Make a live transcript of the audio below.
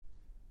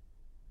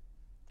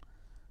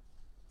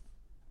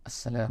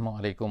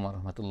Assalamualaikum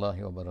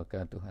warahmatullahi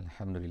wabarakatuh.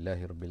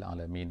 Alhamdulillahirabbil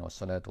alamin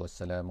wassalatu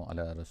wassalamu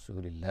ala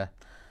Rasulillah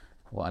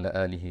wa ala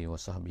alihi wa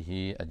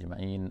sahbihi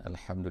ajma'in.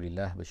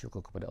 Alhamdulillah,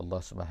 bersyukur kepada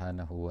Allah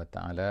Subhanahu wa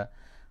taala.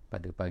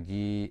 Pada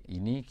pagi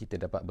ini kita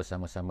dapat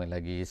bersama-sama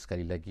lagi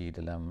sekali lagi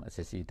dalam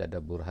sesi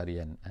tadabbur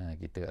harian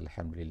kita,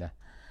 alhamdulillah.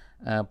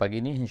 Pagi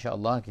ini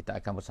insya-Allah kita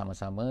akan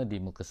bersama-sama di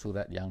muka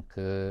surat yang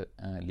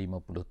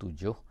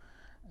ke-57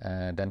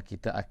 dan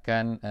kita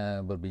akan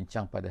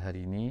berbincang pada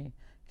hari ini.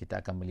 Kita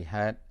akan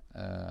melihat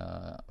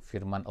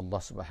firman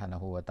Allah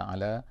Subhanahu wa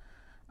taala,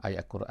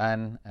 ayat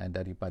Quran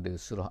daripada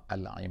surah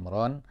Ali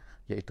Imran,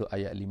 iaitu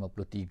ayat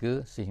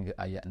 53 sehingga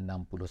ayat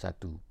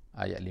 61.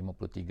 Ayat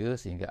 53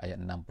 sehingga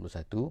ayat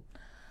 61.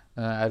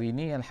 Hari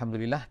ini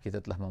alhamdulillah kita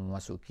telah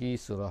memasuki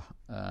surah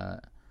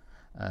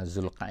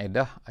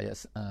Zulqa'dah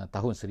ayat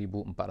tahun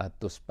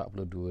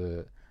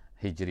 1442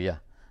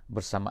 Hijriah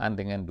bersamaan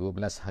dengan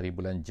 12 hari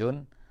bulan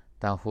Jun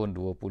tahun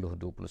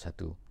 2021.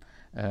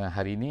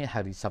 Hari ini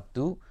hari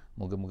Sabtu.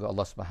 Moga-moga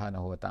Allah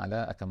Subhanahu wa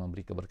taala akan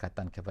memberi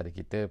keberkatan kepada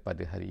kita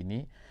pada hari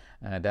ini,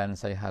 dan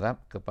saya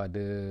harap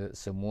kepada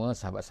semua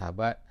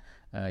sahabat-sahabat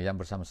yang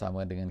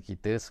bersama-sama dengan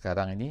kita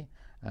sekarang ini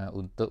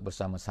untuk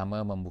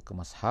bersama-sama membuka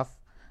mushaf,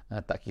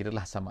 tak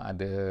kiralah sama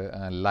ada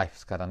live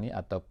sekarang ni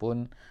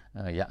ataupun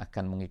yang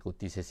akan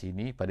mengikuti sesi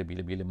ini pada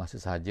bila-bila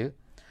masa sahaja,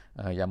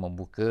 yang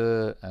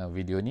membuka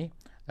video ni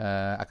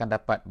akan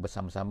dapat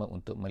bersama-sama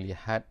untuk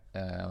melihat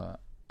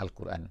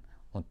Al-Quran,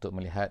 untuk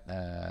melihat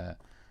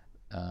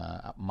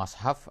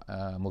mushaf.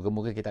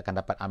 Moga-moga kita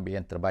akan dapat ambil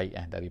yang terbaik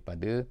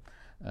daripada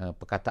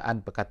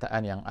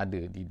perkataan-perkataan yang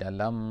ada di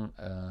dalam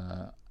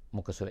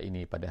muka surat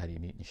ini pada hari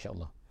ini,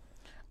 insya-Allah.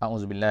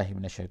 A'udzubillahi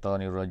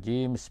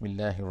minasyaitonirrajim.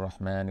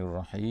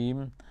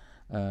 Bismillahirrahmanirrahim.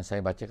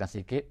 Saya bacakan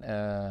sikit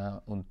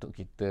untuk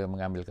kita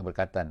mengambil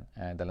keberkatan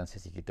dalam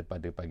sesi kita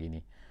pada pagi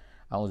ini.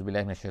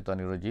 A'udzubillahi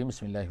minasyaitonirrajim.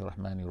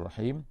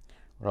 Bismillahirrahmanirrahim.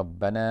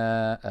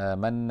 Rabbana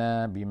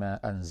amanna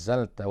bima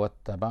anzalta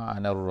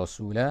wattaba'na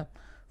ar-rasula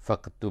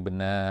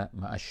faktubna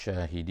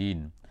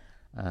ma'asyahidin.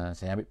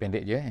 Saya ambil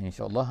pendek je,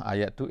 insya-Allah.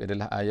 Ayat tu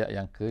adalah ayat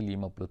yang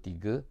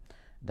ke-53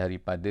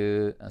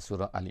 daripada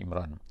surah Ali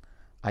Imran.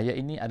 Ayat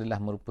ini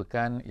adalah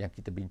merupakan yang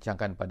kita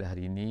bincangkan pada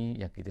hari ini.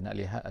 Yang kita nak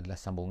lihat adalah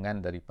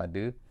sambungan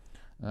daripada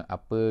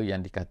apa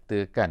yang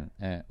dikatakan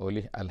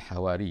oleh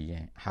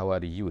Al-Hawari,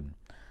 Hawariyun.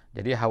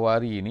 Jadi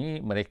Hawari ini,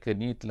 mereka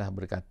ni telah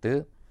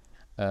berkata,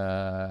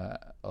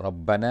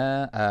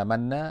 Rabbana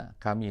amanna,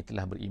 kami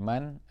telah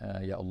beriman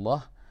ya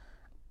Allah,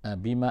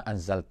 bima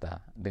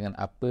anzalta, dengan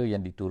apa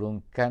yang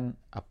diturunkan,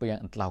 apa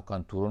yang telah kau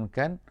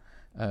turunkan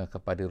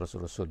kepada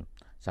Rasul-Rasul,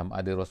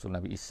 sama ada Rasul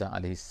Nabi Isa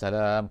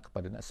alaihissalam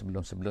kepada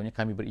sebelum-sebelumnya.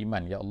 Kami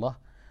beriman ya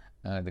Allah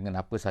dengan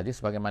apa saja,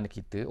 sebagaimana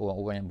kita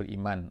orang-orang yang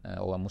beriman,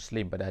 orang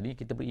Muslim pada hari ini,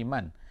 kita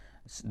beriman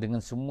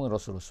dengan semua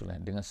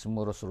Rasul-Rasul, dengan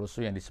semua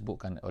Rasul-Rasul yang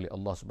disebutkan oleh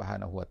Allah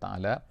Subhanahu wa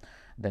taala,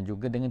 dan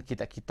juga dengan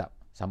kitab-kitab,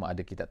 sama ada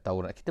kitab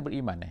Taurat, kita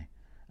beriman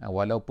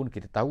walaupun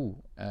kita tahu,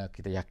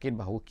 kita yakin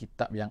bahawa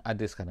kitab yang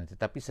ada sekarang,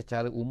 tetapi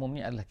secara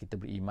umumnya adalah kita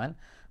beriman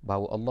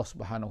bahawa Allah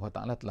Subhanahu wa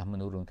taala telah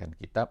menurunkan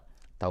kitab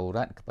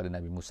Taurat kepada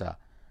Nabi Musa,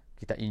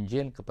 kitab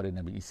Injil kepada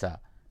Nabi Isa,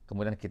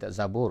 kemudian kitab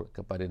Zabur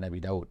kepada Nabi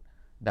Daud,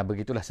 dan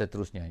begitulah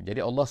seterusnya. Jadi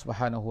Allah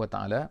Subhanahu wa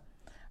taala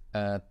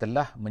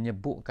telah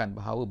menyebutkan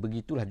bahawa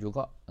begitulah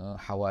juga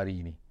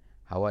Hawari ini.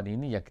 Hawari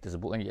ini yang kita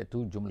sebutkan,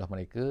 iaitu jumlah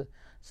mereka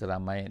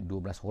seramai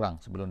 12 orang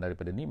sebelum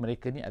daripada ni.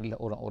 Mereka ni adalah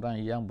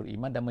orang-orang yang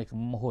beriman dan mereka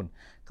memohon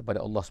kepada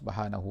Allah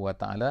Subhanahu wa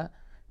taala,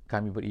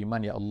 kami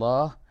beriman ya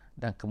Allah,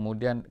 dan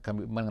kemudian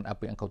kami beriman dengan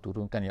apa yang kau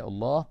turunkan ya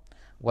Allah,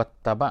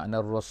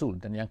 wattaba'na ar-rasul,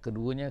 dan yang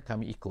keduanya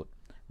kami ikut.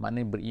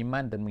 Maknanya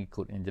beriman dan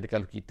mengikut. Jadi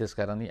kalau kita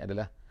sekarang ni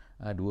adalah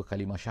dua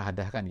kalimah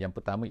syahadah kan.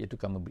 Yang pertama iaitu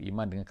kami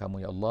beriman dengan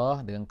kamu ya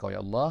Allah, dengan kau ya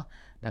Allah,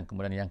 dan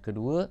kemudian yang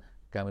kedua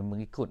kami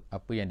mengikut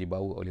apa yang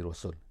dibawa oleh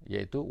Rasul,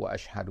 iaitu wa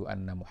asyhadu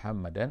anna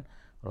Muhammadan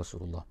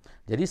Rasulullah.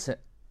 Jadi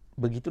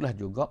begitulah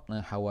juga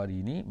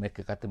Hawari ini,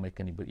 mereka kata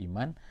mereka ni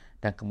beriman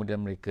dan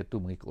kemudian mereka tu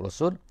mengikut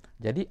Rasul.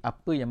 Jadi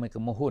apa yang mereka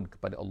mohon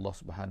kepada Allah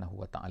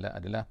Subhanahu wa taala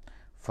adalah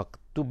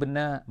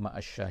faktubna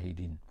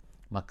ma'asyahidin.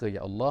 Maka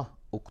ya Allah,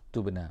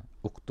 uktubna.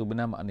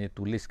 Uktubna maknanya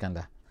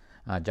tuliskanlah.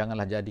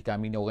 Janganlah jadi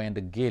kami ni orang yang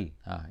degil.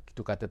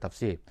 Itu kata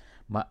tafsir.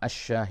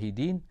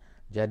 Ma'asyahidin,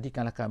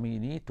 jadikanlah kami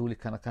ini,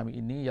 tuliskanlah kami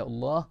ini ya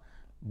Allah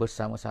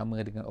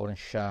bersama-sama dengan orang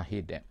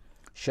syahid.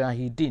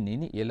 Syahidin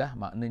ini ialah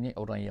maknanya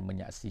orang yang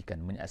menyaksikan.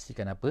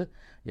 Menyaksikan apa?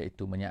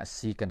 Iaitu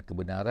menyaksikan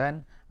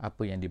kebenaran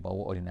apa yang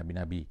dibawa oleh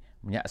Nabi-Nabi.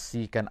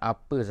 Menyaksikan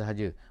apa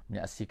sahaja.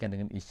 Menyaksikan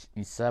dengan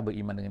Isa,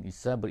 beriman dengan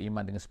Isa,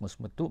 beriman dengan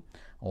semua-semua itu.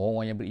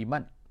 Orang-orang yang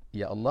beriman,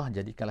 ya Allah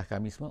jadikanlah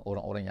kami semua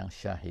orang-orang yang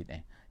syahid,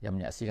 yang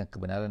menyaksikan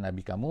kebenaran Nabi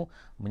kamu,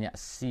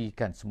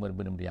 menyaksikan semua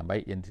benda-benda yang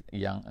baik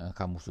yang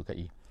kamu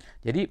sukai.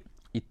 Jadi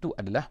itu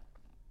adalah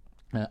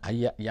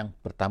ayat yang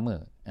pertama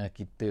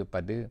kita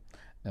pada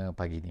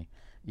pagi ini.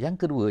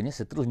 Yang keduanya,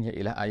 seterusnya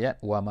ialah ayat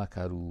wa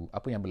makaru,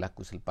 apa yang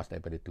berlaku selepas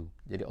daripada itu.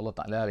 Jadi Allah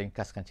Ta'ala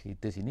ringkaskan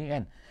cerita sini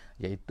kan,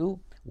 iaitu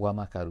wa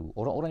makaru.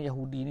 Orang-orang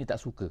Yahudi ni tak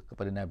suka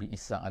kepada Nabi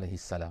Isa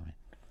alaihissalam.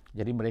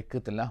 Jadi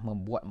mereka telah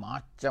membuat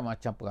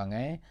macam-macam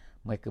perangai,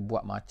 mereka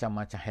buat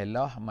macam-macam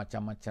helah,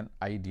 macam-macam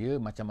idea,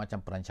 macam-macam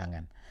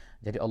perancangan.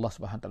 Jadi Allah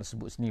Subhanahu Wa Taala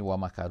sebut sini wa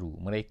makaru.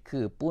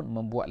 Mereka pun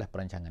membuatlah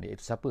perancangan.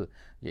 Iaitu siapa?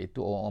 Iaitu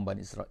orang-orang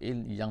Bani Israel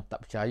yang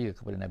tak percaya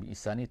kepada Nabi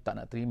Isa ni,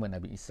 tak nak terima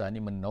Nabi Isa ni,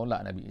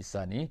 menolak Nabi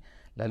Isa ni.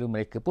 Lalu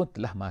mereka pun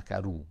telah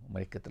makaru.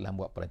 Mereka telah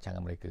buat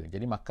perancangan mereka.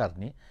 Jadi makar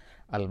ni,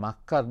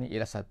 al-makar ni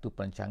ialah satu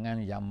perancangan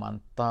yang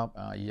mantap,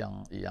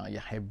 yang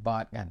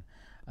hebat kan.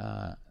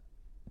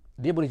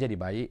 Dia boleh jadi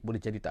baik, boleh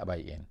jadi tak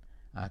baik kan.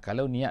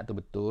 Kalau niat tu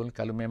betul,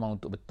 kalau memang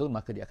untuk betul,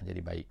 maka dia akan jadi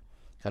baik.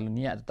 Kalau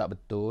niat tu tak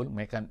betul,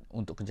 mereka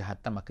untuk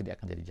kejahatan, maka dia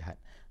akan jadi jahat.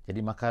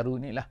 Jadi makaru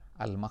ni lah,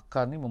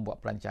 al-makar ni membuat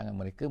perancangan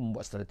mereka,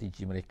 membuat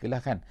strategi mereka lah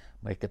kan.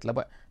 Mereka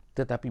telah buat,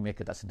 tetapi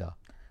mereka tak sedar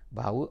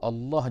bahawa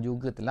Allah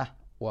juga telah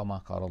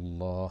wa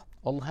makarallah.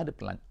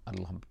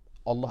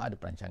 Allah ada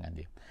perancangan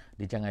dia.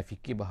 Dia jangan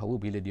fikir bahawa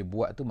bila dia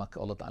buat tu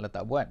maka Allah Ta'ala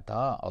tak buat.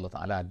 Tak, Allah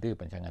Ta'ala ada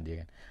perancangan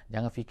dia kan.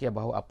 Jangan fikir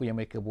bahawa apa yang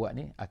mereka buat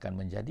ni akan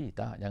menjadi.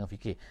 Tak, jangan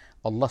fikir.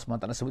 Allah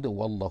SWT sebut tu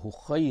wallahu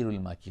khairul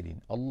makirin.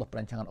 Allah,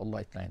 perancangan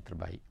Allah itulah yang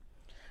terbaik.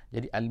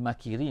 Jadi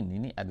al-makirin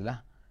ini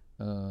adalah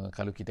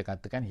kalau kita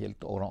katakan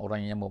iaitu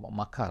orang-orang yang membuat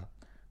makar,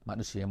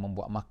 manusia yang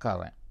membuat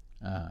makar.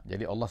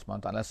 Jadi Allah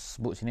SWT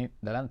sebut sini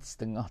dalam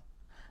setengah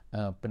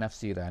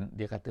penafsiran,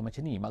 dia kata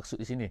macam ni, maksud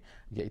di sini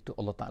iaitu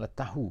Allah Ta'ala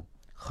tahu.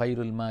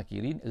 Khairul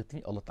makirin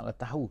artinya Allah Ta'ala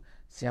tahu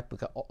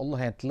siapakah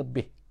Allah yang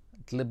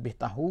terlebih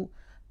tahu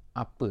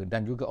apa,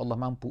 dan juga Allah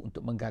mampu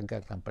untuk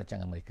menggagalkan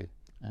perancangan mereka.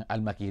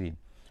 Al-makirin.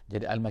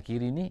 Jadi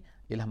al-makirin ni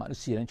ialah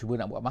manusia yang cuba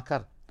nak buat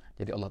makar.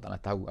 Jadi Allah Ta'ala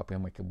tahu apa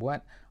yang mereka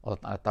buat, Allah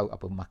Ta'ala tahu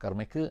apa makar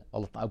mereka,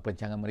 Allah tahu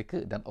perancangan mereka,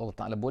 dan Allah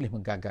Ta'ala boleh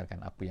menggagalkan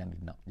apa yang dia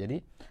nak.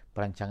 Jadi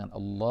perancangan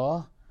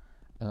Allah,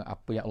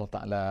 apa yang Allah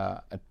Ta'ala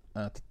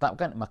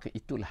tetapkan, maka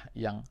itulah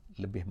yang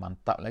lebih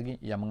mantap lagi,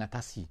 yang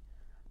mengatasi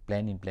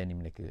planning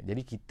mereka.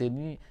 Jadi kita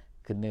ni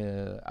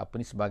kena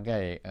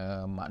sebagai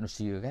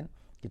manusia kan,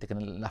 kita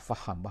kena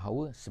faham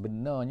bahawa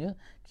sebenarnya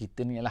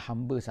kita ni adalah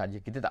hamba saja.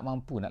 Kita tak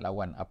mampu nak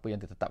lawan apa yang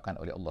ditetapkan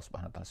oleh Allah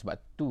Subhanahu Wa Taala. Sebab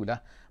itulah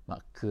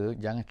maka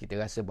jangan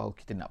kita rasa bahawa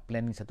kita nak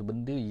planning satu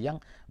benda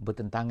yang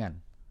bertentangan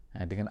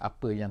dengan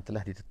apa yang telah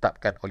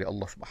ditetapkan oleh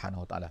Allah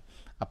Subhanahu Wa Taala.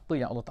 Apa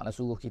yang Allah Taala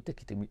suruh kita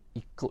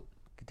ikut.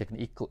 Kita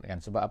kena ikut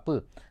kan. Sebab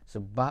apa?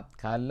 Sebab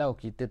kalau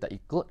kita tak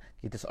ikut,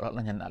 kita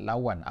seolah-olah nak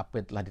lawan apa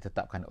yang telah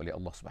ditetapkan oleh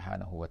Allah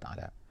Subhanahu Wa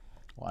Taala.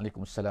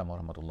 Waalaikumsalam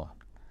warahmatullahi.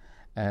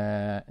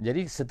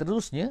 Jadi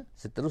seterusnya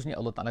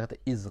Allah Ta'ala kata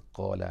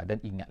izqala, dan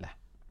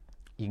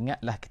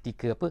ingatlah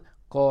ketika apa?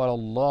 Qala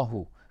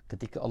Allahu,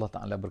 ketika Allah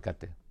Ta'ala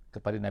berkata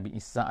kepada Nabi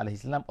Isa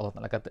alaihissalam, Allah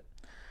Ta'ala kata,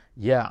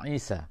 ya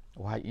Isa,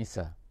 wahai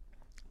Isa,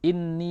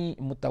 inni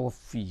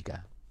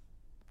mutawaffika.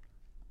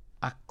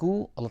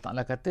 Aku, Allah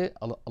Ta'ala kata,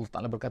 Allah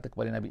Ta'ala berkata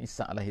kepada Nabi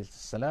Isa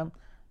alaihissalam,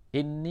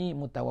 inni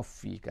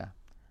mutawaffika.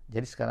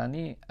 Jadi sekarang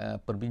ni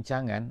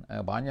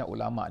perbincangan, banyak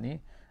ulama ni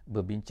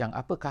berbincang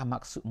apakah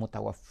maksud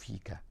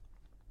mutawaffika.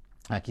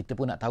 Kita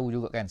pun nak tahu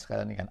juga kan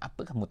sekarang ni kan,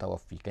 apakah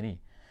mutawaffika ni.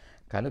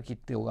 Kalau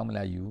kita orang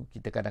Melayu,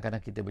 kita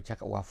kadang-kadang kita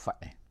bercakap wafat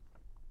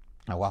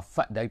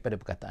wafat daripada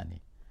perkataan ni.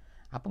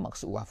 Apa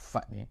maksud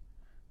wafat ni?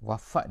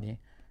 Wafat ni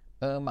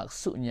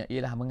maksudnya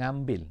ialah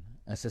mengambil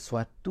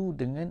sesuatu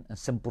dengan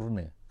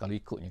sempurna, kalau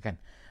ikutnya kan.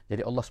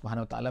 Jadi Allah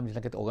Subhanahu Wa Taala bila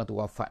kata orang tu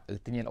wafat,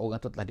 artinya orang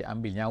tu telah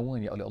diambil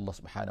nyawanya oleh Allah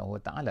Subhanahu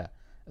Wa Taala.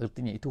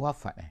 Artinya itu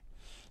wafat.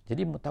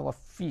 Jadi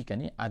mutawaffika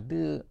ni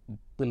ada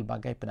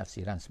pelbagai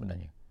penafsiran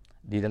sebenarnya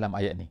di dalam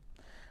ayat ni.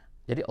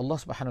 Jadi Allah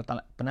Subhanahu Wa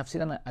Taala,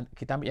 penafsiran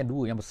kita ambil yang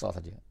dua yang besar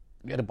saja.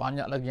 Dia ada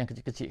banyak lagi yang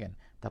kecil-kecil kan.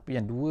 Tapi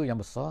yang dua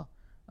yang besar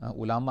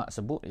ulama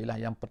sebut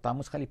ialah yang pertama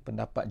sekali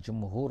pendapat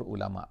jumhur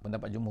ulama.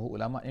 Pendapat jumhur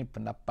ulama ni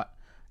pendapat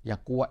yang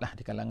kuatlah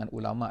di kalangan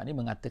ulama ni,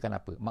 mengatakan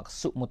apa?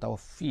 Maksud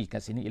mutawaffi kat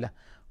sini ialah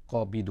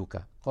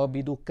qabiduka.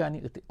 Qabiduka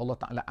ni Allah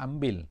Taala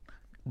ambil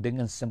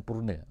dengan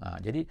sempurna.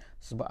 Jadi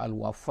sebab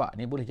al-wafa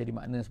ni boleh jadi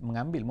makna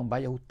mengambil,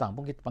 membayar hutang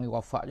pun kita panggil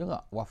wafa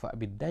juga. Wafa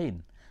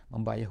biddain,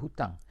 membayar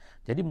hutang.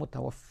 Jadi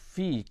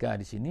mutawaffika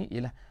di sini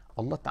ialah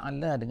Allah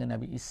Ta'ala dengan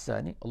Nabi Isa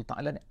ni, Allah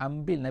Ta'ala ni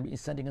ambil Nabi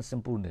Isa dengan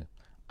sempurna.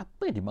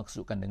 Apa yang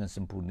dimaksudkan dengan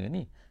sempurna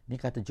ni? Ni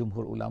kata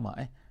jumhur ulama.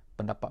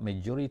 Pendapat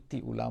majoriti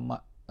ulama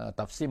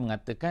tafsir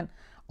mengatakan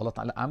Allah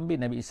Ta'ala ambil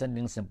Nabi Isa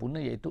dengan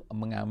sempurna, iaitu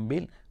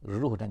mengambil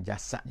ruh dan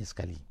jasadnya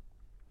sekali.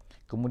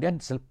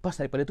 Kemudian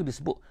selepas daripada itu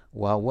disebut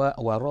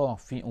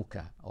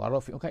warafi'uka.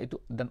 Warafi'uka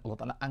itu, dan Allah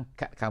Ta'ala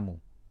angkat kamu,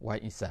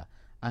 wahai Isa.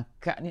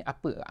 Angkat ni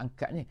apa?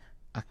 Angkat ni,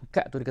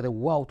 angkat tu dia kata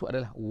waw tu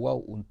adalah waw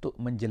untuk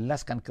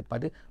menjelaskan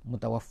kepada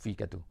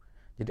mutawaffika tu.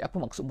 Jadi apa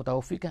maksud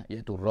mutawaffika?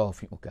 Iaitu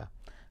rafi'uka.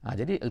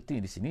 Jadi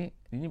erti di sini,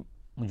 ini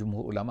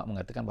jumhur ulama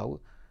mengatakan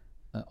bahawa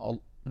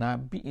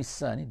Nabi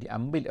Isa ni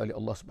diambil oleh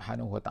Allah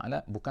Subhanahu Wa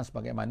Taala bukan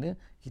sebagaimana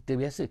kita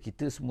biasa.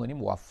 Kita semua ni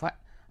wafat.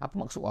 Apa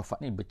maksud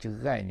wafat ni?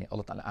 Bercerai ni.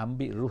 Allah Ta'ala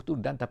ambil ruh tu,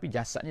 dan tapi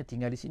jasadnya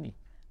tinggal di sini.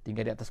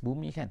 Tinggal di atas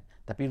bumi kan.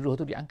 Tapi ruh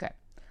tu diangkat.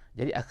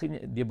 Jadi akhirnya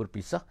dia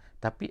berpisah,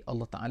 tapi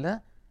Allah Ta'ala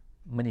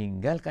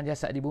meninggalkan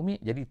jasad di bumi.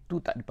 Jadi itu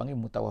tak dipanggil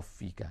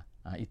mutawaffika.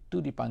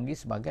 Itu dipanggil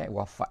sebagai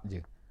wafat je.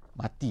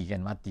 mati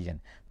kan.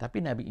 Tapi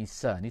Nabi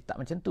Isa ni tak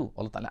macam tu.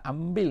 Allah Ta'ala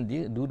ambil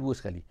dia dua-dua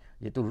sekali,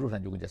 iaitu ruh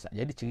dan juga jasad.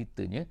 Jadi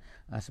ceritanya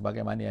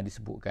sebagaimana yang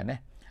disebutkan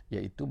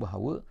iaitu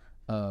bahawa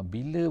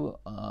bila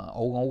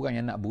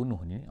orang-orang yang nak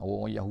bunuh ni,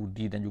 orang-orang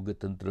Yahudi dan juga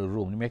tentera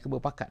Rom ni, mereka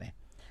berpakat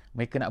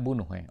mereka nak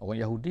bunuh orang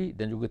Yahudi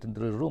dan juga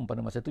tentera Rom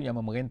pada masa tu yang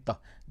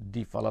memerintah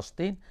di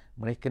Palestin.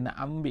 Mereka nak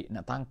ambil,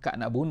 nak tangkap,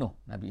 nak bunuh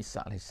Nabi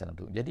Isa AS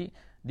tu. Jadi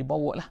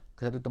dibawa lah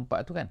ke satu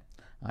tempat tu kan.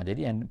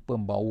 Jadi yang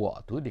pembawa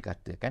tu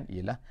dikatakan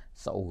ialah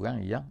seorang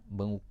yang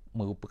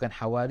merupakan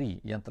Hawari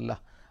yang telah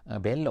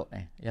belot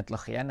yang telah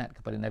khianat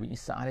kepada Nabi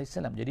Isa AS.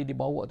 Jadi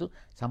dibawa tu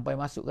sampai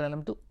masuk ke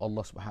dalam tu,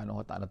 Allah Subhanahu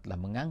Wa Taala telah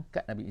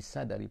mengangkat Nabi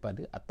Isa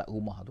daripada atap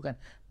rumah tu kan.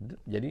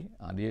 Jadi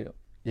dia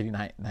jadi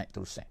naik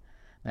terus.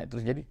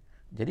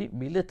 Jadi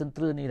bila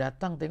tentera ni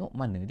datang tengok,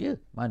 mana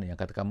yang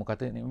kamu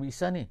kata Nabi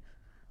Isa ni,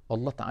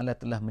 Allah Taala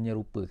telah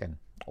menyerupakan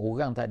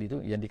orang tadi tu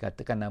yang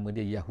dikatakan nama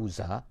dia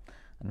Yahuza,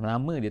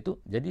 nama dia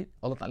tu. Jadi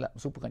Allah Ta'ala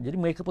serupakan. Jadi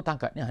mereka pun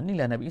tangkap,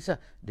 inilah Nabi Isa.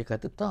 Dia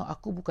kata, tak,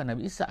 aku bukan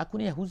Nabi Isa, aku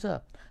ni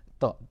Yahuza.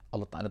 Tak,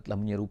 Allah Ta'ala telah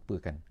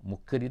menyerupakan.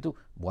 Muka dia tu,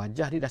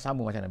 wajah dia dah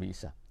sama macam Nabi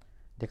Isa.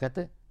 Dia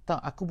kata,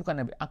 tak, aku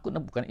bukan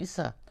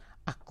Isa,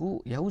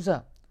 aku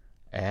Yahuza.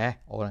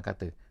 Orang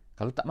kata,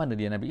 kalau tak, mana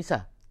dia Nabi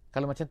Isa?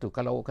 Kalau macam tu,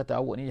 kalau awak kata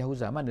awak ni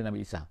Yahuza, mana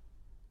Nabi Isa?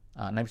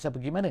 Nabi Isa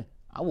pergi mana?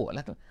 Awak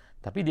lah tu.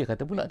 Tapi dia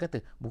kata pula,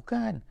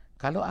 bukan,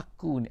 kalau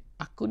aku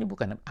ni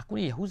bukan, aku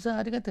ni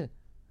Yahuza, dia kata.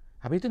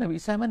 Habis itu Nabi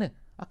Isa mana?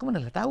 Aku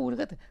manalah tahu,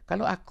 dia kata.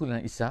 Kalau aku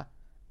lah Isa,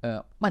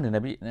 mana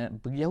Nabi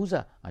pergi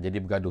Yahuza? Jadi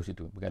bergaduh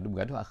situ.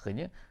 Bergaduh,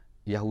 akhirnya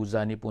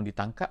Yahuza ni pun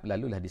ditangkap,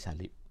 lalulah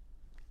disalib.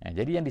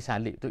 Jadi yang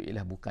disalib tu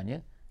ialah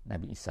bukannya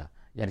Nabi Isa.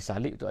 Yang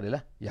disalib tu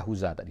adalah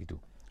Yahuza tadi tu.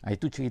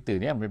 Itu cerita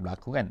ni yang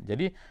berlaku kan.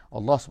 Jadi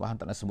Allah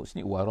SWT sebut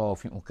sini, wa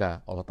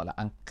rafi'uka, Allah Ta'ala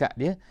angkat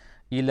dia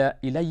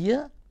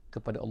ilayya,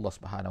 kepada Allah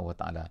Subhanahu Wa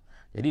Taala.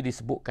 Jadi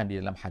disebutkan di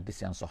dalam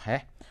hadis yang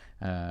sahih,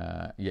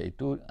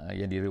 iaitu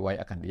yang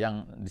diriwayatkan,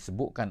 yang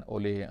disebutkan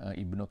oleh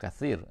Ibnu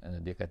Kathir.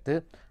 Dia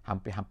kata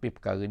hampir-hampir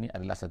perkara ni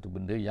adalah satu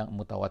benda yang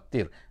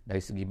mutawatir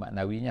dari segi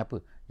maknawinya apa,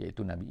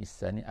 iaitu Nabi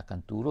Isa ni akan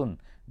turun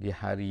di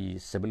hari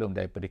sebelum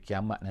daripada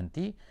kiamat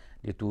nanti.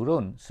 Dia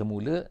turun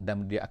semula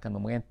dan dia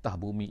akan memerintah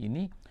bumi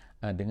ini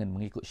dengan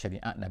mengikut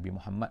syariat Nabi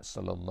Muhammad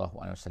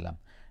sallallahu alaihi wasallam.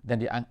 Dan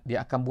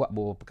dia akan buat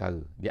beberapa perkara.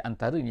 Di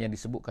antaranya yang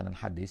disebutkan dalam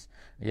hadis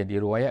yang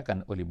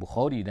diriwayatkan oleh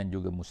Bukhari dan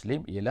juga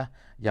Muslim ialah,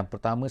 yang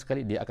pertama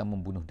sekali dia akan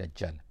membunuh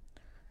Dajjal.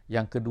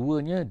 Yang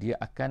keduanya dia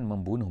akan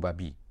membunuh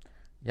babi.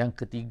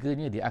 Yang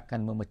ketiganya dia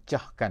akan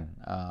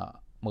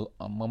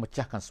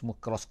memecahkan semua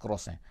cross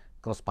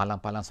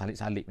palang-palang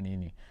salib-salib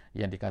ni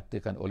yang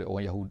dikatakan oleh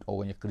orang Yahudi,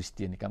 orang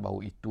Kristian ni kan, bahawa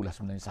itulah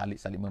sebenarnya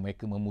salib-salib,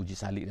 mereka memuji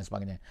salib dan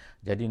sebagainya.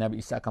 Jadi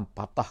Nabi Isa akan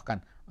patahkan,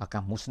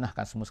 akan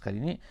musnahkan semua sekali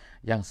ni.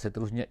 Yang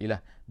seterusnya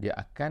ialah dia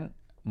akan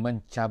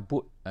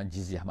mencabut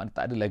jizyah, maknanya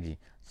tak ada lagi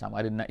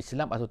sama ada nak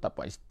Islam atau tak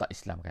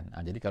Islam kan.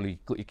 Jadi kalau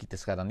ikut kita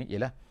sekarang ni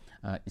ialah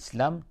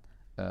Islam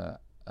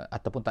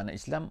ataupun tak nak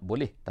Islam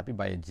boleh, tapi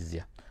bayar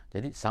jizyah.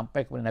 Jadi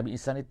sampai kepada Nabi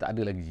Isa ni tak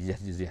ada lagi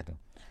jizyah tu.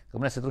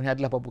 Kemudian seterusnya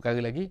adalah beberapa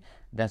perkara lagi,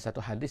 dan satu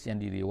hadis yang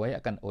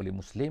diriwayatkan oleh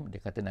Muslim, dia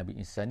kata Nabi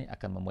Isa ni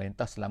akan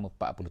memerintah selama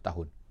 40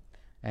 tahun.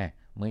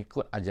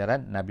 Mengikut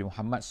ajaran Nabi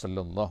Muhammad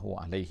sallallahu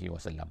alaihi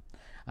wasallam.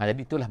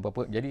 Jadi itulah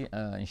beberapa. Jadi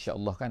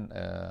insya-Allah kan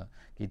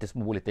kita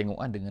semua boleh tengok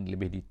dengan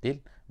lebih detail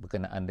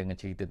berkenaan dengan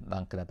cerita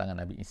tentang kedatangan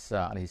Nabi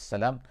Isa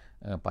alaihissalam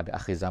pada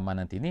akhir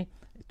zaman nanti ni.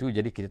 Itu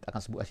jadi kita tak akan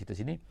sebut cerita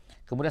sini.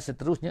 Kemudian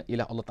seterusnya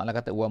ialah Allah Taala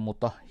kata wa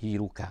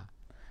mutahhiruka.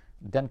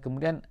 Dan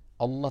kemudian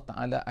Allah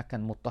Ta'ala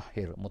akan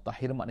mutahhir.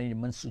 Mutahhir maknanya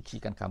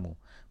mensucikan kamu.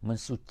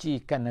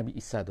 Mensucikan Nabi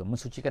Isa tu.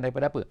 Mensucikan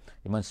daripada apa?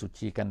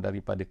 Mensucikan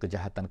daripada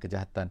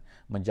kejahatan-kejahatan.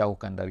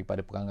 Menjauhkan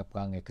daripada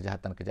perangai-perangai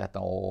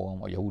kejahatan-kejahatan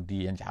orang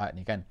Yahudi yang jahat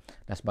ni kan.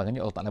 Dan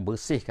sebagainya. Allah Ta'ala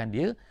bersihkan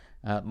dia.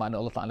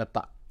 Makna Allah Ta'ala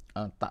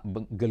tak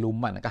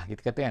geluman kah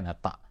kita kata kan?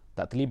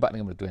 Tak terlibat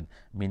dengan benda tu kan.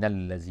 Minal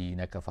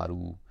lazina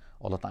kafaru.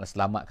 Allah Ta'ala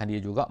selamatkan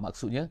dia juga,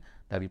 maksudnya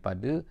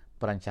daripada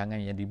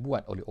perancangan yang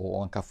dibuat oleh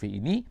orang kafir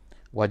ini.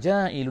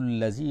 Wajailul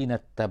lazina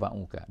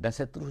tabauka. Dan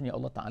seterusnya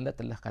Allah Ta'ala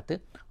telah kata,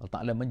 Allah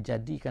Ta'ala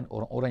menjadikan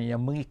orang-orang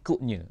yang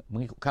mengikut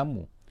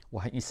kamu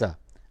wahai Isa,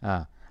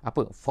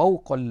 apa,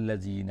 fauqal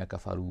lazina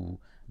kafaru,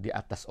 di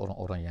atas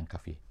orang-orang yang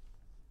kafir.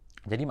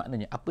 Jadi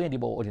maknanya apa yang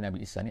dibawa oleh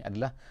Nabi Isa ni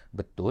adalah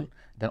betul,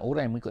 dan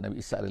orang yang mengikut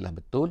Nabi Isa adalah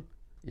betul,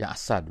 yang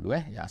asal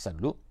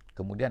dulu.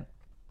 Kemudian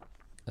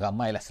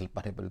ramailah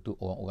selepas daripada itu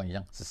orang-orang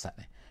yang sesat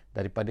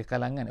daripada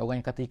kalangan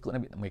orang yang kata ikut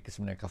Nabi, mereka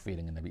sebenarnya kafir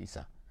dengan Nabi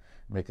Isa.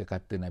 Mereka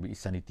kata Nabi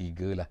Isa ni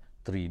 3 lah,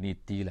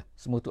 Trinity lah,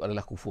 semua tu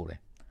adalah kufur.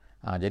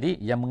 Jadi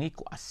yang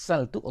mengikut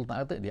asal tu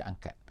Allah Ta'ala dia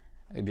angkat.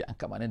 Dia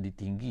angkat maknanya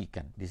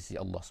ditinggikan di sisi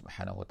Allah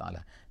Subhanahu Wa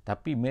Ta'ala.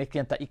 Tapi mereka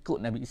yang tak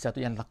ikut Nabi Isa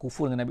tu, yang telah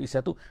kufur dengan Nabi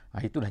Isa tu,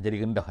 itulah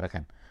jadi rendah dah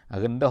kan.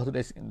 Rendah tu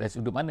dari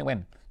sudut mana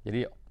kan.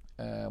 Jadi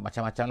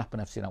macam-macam lah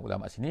penafsiran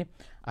ulama sini.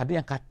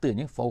 Ada yang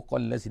katanya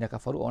fauqal lazina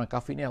kafaru, orang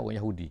kafir ni orang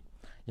Yahudi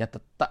yang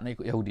tetap nak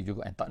ikut Yahudi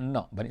juga, yang tak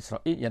nak Bani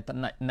Israel, yang tak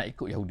nak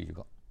ikut Yahudi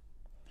juga.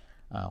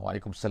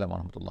 Waalaikumsalam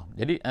warahmatullahi.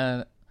 Jadi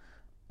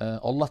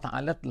Allah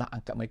Ta'ala telah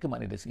angkat mereka,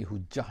 maknanya dari segi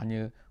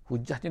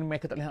hujahnya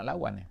mereka tak boleh nak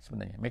lawan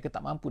sebenarnya. Mereka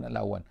tak mampu nak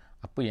lawan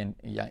apa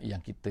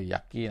yang kita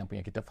yakin, apa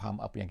yang kita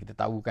faham, apa yang kita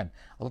tahu kan.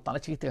 Allah Ta'ala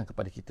ceritakan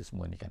kepada kita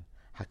semua ni kan.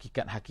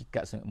 Hakikat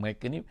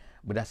mereka ni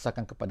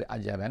berdasarkan kepada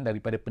ajaran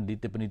daripada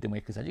pendeta-pendeta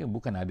mereka saja,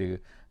 bukan ada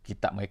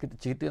kitab mereka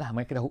ceritalah,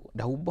 mereka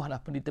dah ubahlah,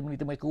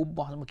 pendeta-pendeta mereka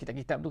ubah semua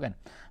kitab-kitab tu kan.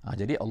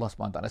 Jadi Allah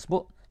SWT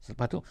sebut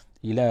selepas tu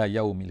ila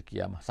yaumil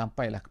qiyamah,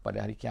 sampailah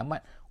kepada hari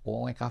kiamat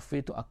orang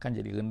kafir tu akan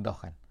jadi rendah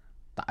kan,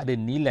 tak ada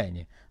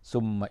nilainya.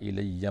 Summa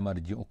ilayya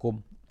marji'ukum,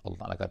 Allah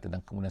Ta'ala kata,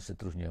 dan kemudian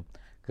seterusnya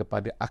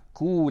kepada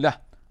akulah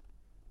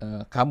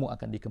kamu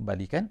akan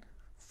dikembalikan.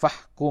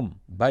 Fahkum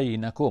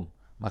bainakum,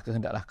 maka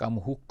hendaklah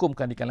kamu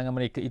hukumkan di kalangan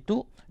mereka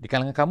itu, di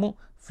kalangan kamu,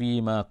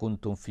 fima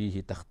kuntum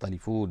fihi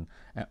takhtalifun.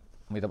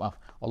 Minta maaf,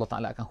 Allah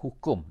Ta'ala akan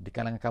hukum di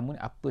kalangan kamu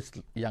apa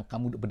yang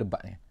kamu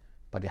berdebat ni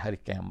pada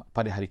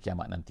hari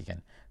kiamat nanti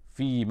kan.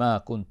 Fima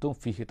kuntum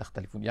fihi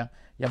takhtalifun, yang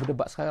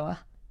berdebat sekarang lah.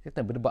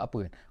 Kita berdebat apa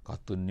kan?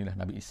 Kata ni lah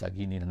Nabi Isa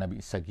gini,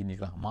 Nabi Isa gini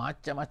lah.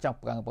 Macam-macam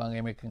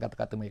perangai-perangai mereka,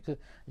 kata-kata mereka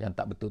yang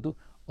tak betul tu,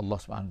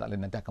 Allah SWT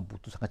nanti akan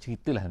putus, akan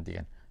ceritalah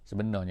nanti kan.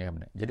 Sebenarnya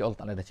kan. Jadi Allah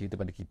Ta'ala dah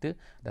cerita pada kita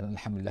dan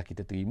Alhamdulillah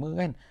kita terima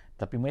kan.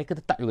 Tapi mereka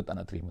tetap juga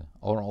tak nak terima.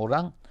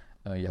 Orang-orang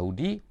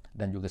Yahudi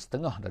dan juga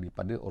setengah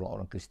daripada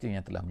orang-orang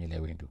Kristian yang telah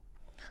menyeleweng itu.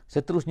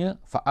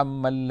 Seterusnya,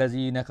 فَأَمَّا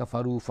الَّذِينَ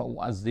كَفَرُوا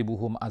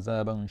فَأُعَذِّبُهُمْ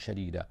عَذَابًا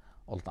شَدِيدًا.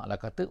 Allah Ta'ala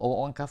kata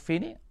orang-orang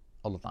kafir ni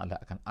Allah Ta'ala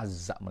akan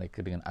azab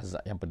mereka dengan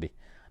azab yang pedih.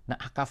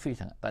 Nak kafir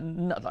sangat, tak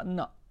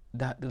nak.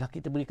 Dah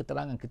kita beri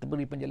keterangan, kita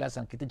beri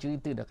penjelasan, kita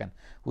cerita dah kan.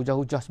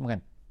 Hujah-hujah semua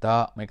kan.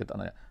 Tak, mereka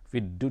tak nak.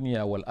 Fid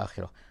dunya wal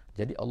akhirah.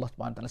 Jadi Allah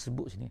SWT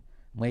sebut sini,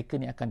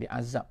 mereka ni akan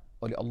diazab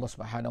oleh Allah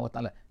SWT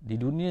di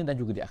dunia dan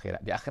juga di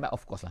akhirat. Di akhirat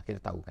of course lah, kita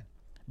tahu kan.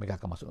 Mereka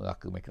akan masuk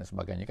neraka, mereka dan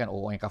sebagainya kan.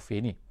 Orang yang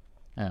kafir ni,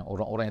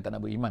 orang-orang yang tak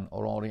nak beriman,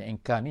 orang-orang yang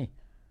engkar ni,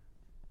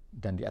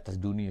 dan di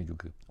atas dunia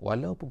juga.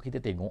 Walaupun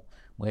kita tengok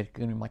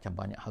mereka ni macam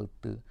banyak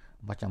harta,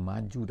 macam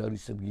maju dari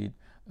segi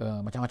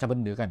macam-macam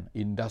benda kan,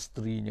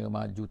 industrinya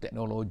maju,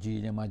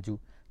 teknologinya maju,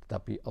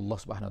 tetapi Allah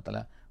SWT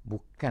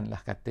bukanlah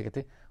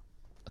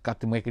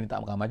kata mereka ni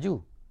tak akan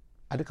maju.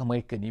 Adakah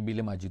mereka ni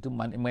bila maju tu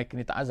mereka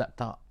ni tak azab?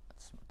 Tak,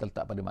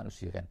 terletak pada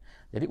manusia kan.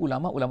 Jadi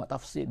ulama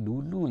tafsir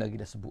dulu lagi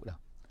dah sebut dah,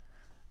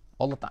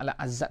 Allah Ta'ala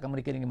azabkan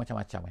mereka dengan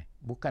macam-macam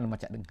bukan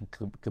macam dengan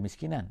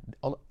kemiskinan.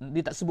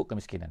 Dia tak sebut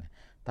kemiskinan,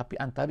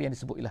 tapi antara yang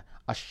disebut ialah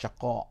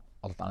asyaqa.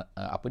 Allah Ta'ala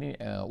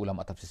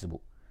ulama tafsir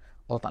sebut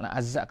Allah Ta'ala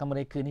azabkan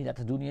mereka ni di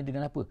atas dunia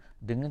dengan apa?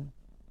 Dengan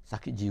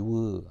sakit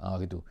jiwa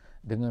gitu,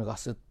 dengan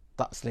rasa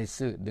tak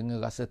selesa, dengan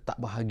rasa tak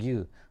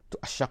bahagia. Tu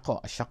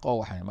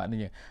asyaqawah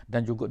maknanya.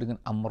 Dan juga dengan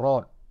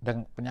amrad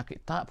dan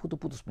penyakit, tak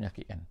putus-putus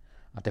penyakit kan.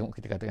 Tengok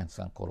kita katakan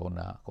sekarang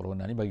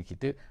corona ni bagi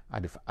kita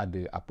ada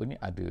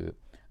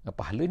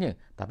pahalanya,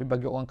 tapi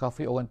bagi orang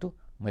kafir, orang tu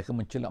mereka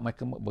mencelak,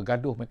 mereka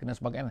bergaduh, mereka dan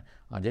sebagainya.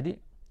 Jadi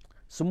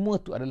semua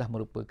tu adalah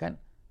merupakan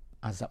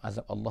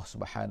azab-azab Allah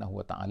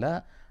Subhanahu Wa Taala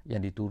yang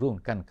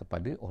diturunkan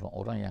kepada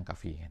orang-orang yang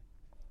kafir kan.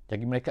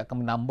 Jadi mereka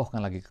akan menambahkan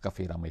lagi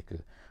kekafiran mereka.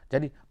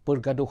 Jadi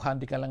pergaduhan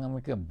di kalangan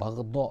mereka,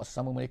 baghdha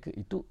sama mereka,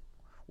 itu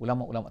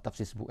ulama-ulama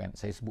tafsir sebut kan.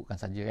 Saya sebutkan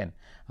saja kan.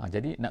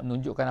 Jadi nak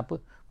menunjukkan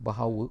apa?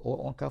 Bahawa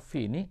orang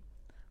kafir ni,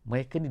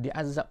 mereka ni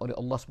diazab oleh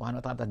Allah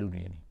Subhanahu Wa Taala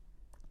dunia ni.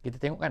 Kita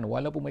tengok kan,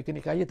 walaupun mereka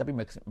ni kaya tapi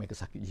mereka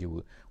sakit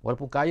jiwa.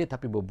 Walaupun kaya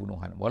tapi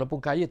berbunuhan.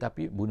 Walaupun kaya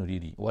tapi bunuh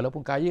diri.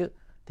 Walaupun kaya,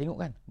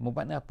 tengok kan,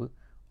 bermakna apa?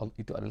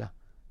 Itu adalah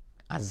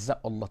azab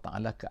Allah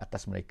Ta'ala ke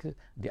atas mereka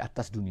di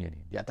atas dunia ni.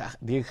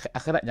 Di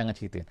akhirat jangan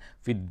cerita.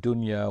 Fid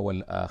dunya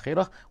wal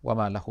akhirah wa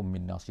ma lahum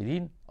min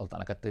nasirin. Allah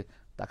Ta'ala kata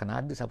tak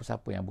akan ada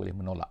siapa-siapa yang boleh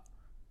menolak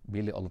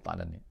bila Allah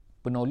Ta'ala ni.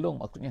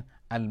 Penolong maksudnya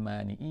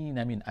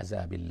al-mani'ina min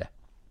azabillah.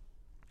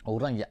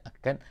 Orang yang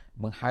akan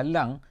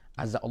menghalang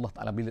azab Allah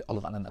Ta'ala bila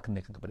Allah Ta'ala nak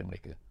kenakan kepada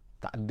mereka.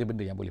 Tak ada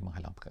benda yang boleh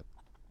menghalang perkara.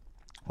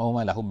 Wa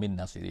ma lahum min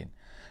nasirin.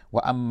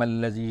 Wa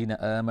ammal ladzina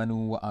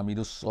amanu wa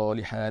amilus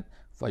solihat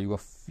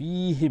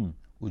fayuwaffihim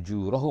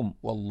ujurahum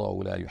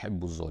wallahu la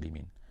yuhibbuz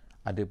zalimin.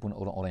 Adapun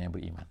orang-orang yang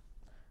beriman,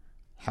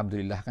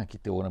 alhamdulillah kan,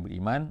 kita orang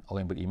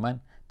yang beriman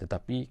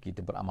tetapi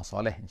kita beramal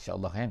soleh,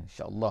 insya-Allah kan,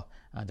 insya-Allah.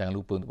 Jangan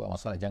lupa untuk beramal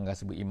soleh, jangan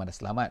rasa beriman dah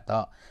selamat.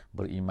 Tak,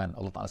 beriman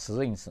Allah Taala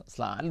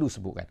selalu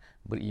sebutkan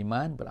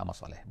beriman, beramal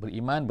soleh,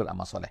 beriman,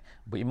 beramal soleh,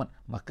 beriman,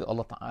 maka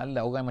Allah Taala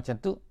orang macam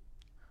tu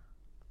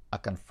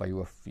akan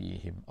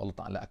fayuwaffihim, Allah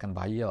Taala akan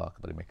bayar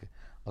kepada mereka,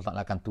 Allah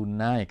Taala akan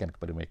tunaikan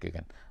kepada mereka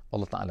kan.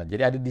 Allah Taala.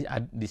 Jadi ada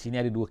di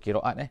sini ada dua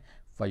qiraat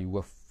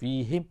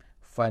fayuwaffihim,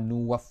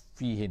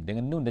 fanuwaffihim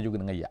dengan nun dan juga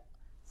dengan ya.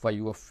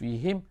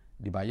 Fayuwaffihim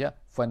dibayar,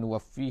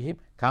 fanuwaffihim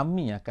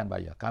kami akan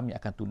bayar, kami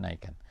akan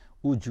tunaikan.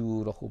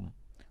 Ujurahum,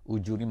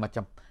 ujur ni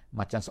macam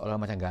seolah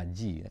macam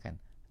gaji kan,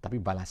 tapi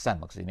balasan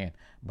maksudnya kan,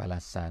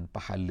 balasan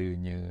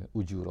pahalanya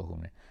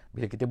ujurahum.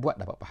 Bila kita buat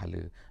dapat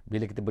pahala,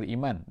 bila kita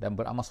beriman dan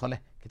beramal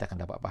soleh kita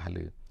akan dapat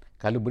pahala.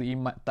 Kalau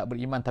tak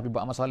beriman tapi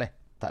beramal soleh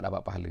tak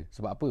dapat pahala.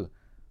 Sebab apa?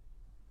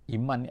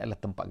 Iman ni adalah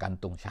tempat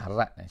gantung,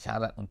 syarat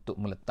untuk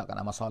meletakkan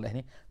amal soleh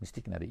ni mesti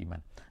kena ada iman.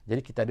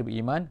 Jadi kita ada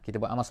beriman, kita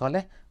buat amal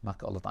soleh,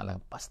 maka Allah Taala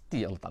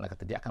pasti Allah Taala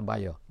kata dia akan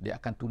bayar,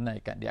 dia akan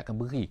tunaikan, dia akan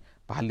beri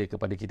pahala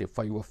kepada kita.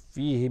 Fa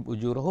yuwaffihim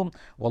ujurahum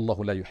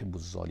wallahu la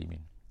yuhibbuz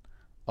zalimin.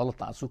 Allah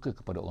tak suka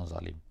kepada orang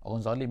zalim.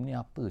 Orang zalim ni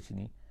apa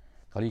sini?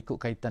 Kalau ikut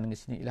kaitan dengan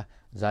sini ialah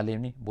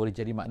zalim ni boleh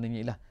jadi maknanya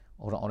ialah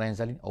orang-orang yang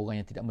zalim,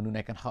 orang yang tidak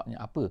menunaikan haknya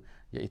apa?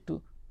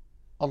 Iaitu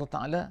Allah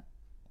Taala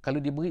kalau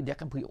dia beri, dia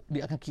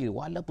akan kira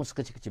walaupun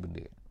sekecil-kecil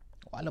benda.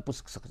 Walaupun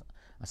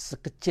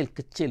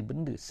sekecil-kecil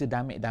benda,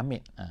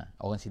 sedamik-damik.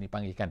 Orang sini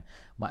panggil kan.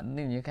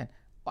 Maknanya kan,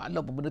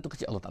 walaupun benda tu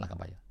kecil, Allah Ta'ala akan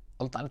bayar.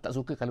 Allah Ta'ala tak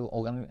suka kalau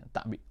orang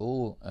tak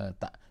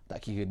tak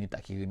kira ni.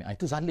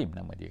 Itu zalim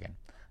nama dia kan.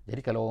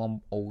 Jadi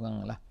kalau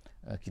orang lah,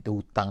 kita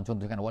hutang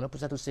contoh kan, walaupun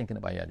 1 sen kena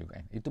bayar juga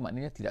kan. Itu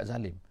maknanya tidak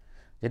zalim.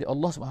 Jadi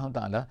Allah Subhanahu Wa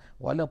Taala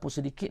walaupun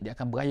sedikit dia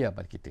akan berayar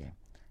pada kita.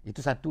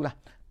 Itu satulah.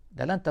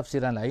 Dalam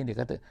tafsiran lain dia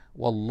kata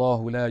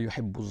wallahu la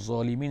yuhibbuz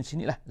zalimin.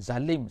 Sinilah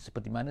zalim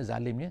seperti mana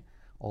zalimnya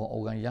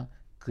orang-orang yang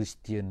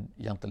Kristian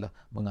yang telah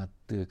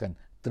mengatakan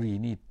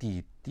Trinity,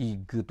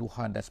 3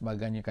 Tuhan dan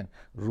sebagainya kan,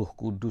 Roh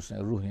Kudus,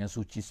 Roh yang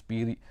suci,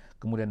 Spirit,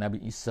 kemudian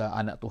Nabi Isa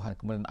anak Tuhan,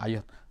 kemudian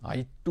ayat.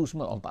 Itu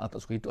semua Allah Taala tak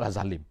suka, itulah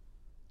zalim.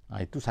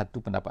 Itu satu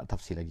pendapat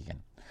tafsir lagi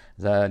kan.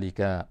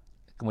 Zalika,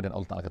 kemudian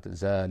Allah Taala kata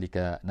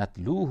zalika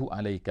natluhu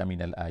alaika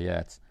minal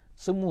ayat.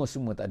 Semua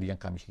tadi yang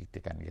kami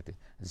ceritakan, kata.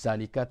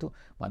 Zalika tu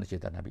makna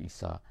cerita Nabi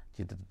Isa,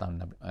 cerita tentang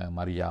Nabi,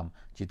 Maryam,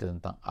 cerita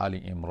tentang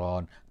Ali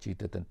Imran,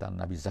 cerita tentang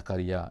Nabi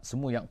Zakaria.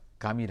 Semua yang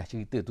kami dah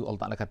cerita tu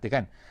Allah Ta'ala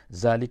katakan,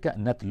 Zalika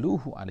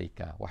natluhu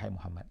alaika, wahai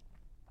Muhammad.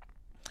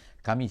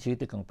 Kami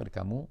ceritakan kepada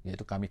kamu,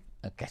 iaitu kami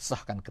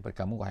kisahkan kepada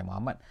kamu, wahai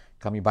Muhammad.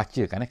 Kami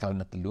bacakan, kalau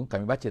natlu,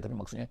 kami baca, tapi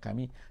maksudnya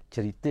kami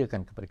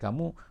ceritakan kepada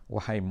kamu,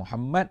 wahai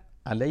Muhammad,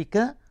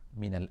 alaika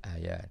minal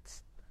ayat.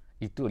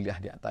 Itu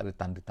adalah di antara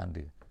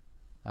tanda-tanda.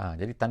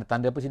 Jadi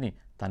tanda-tanda apa sini?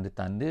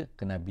 Tanda-tanda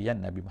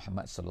kenabian Nabi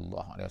Muhammad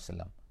sallallahu alaihi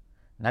wasallam.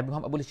 Nabi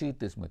Muhammad boleh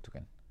cerita semua tu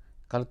kan.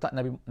 Kalau tak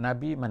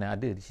Nabi mana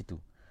ada di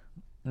situ?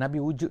 Nabi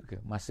wujud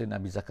ke masa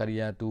Nabi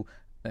Zakaria tu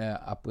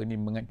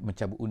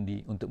mencabut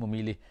undi untuk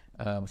memilih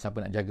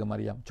siapa nak jaga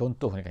Maryam?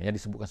 Contohnya kan yang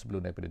disebutkan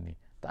sebelum daripada ni.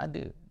 Tak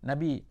ada.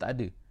 Nabi tak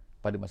ada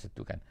pada masa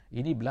tu kan.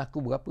 Ini berlaku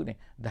berapa ni?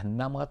 Dah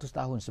 600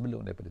 tahun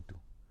sebelum daripada tu.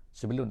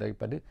 Sebelum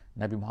daripada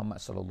Nabi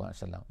Muhammad sallallahu alaihi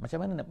wasallam. Macam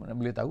mana nak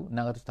boleh tahu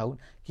 600 tahun?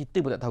 Kita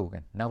pun tak tahu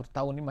kan. 600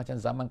 tahun ni macam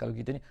zaman kalau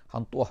kita ni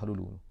hang tuah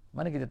dulu.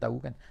 Mana kita tahu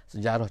kan?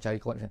 Sejarah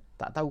cari kawan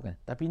tak tahu kan.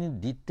 Tapi ini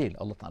detail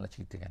Allah Taala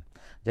ceritakan.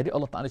 Jadi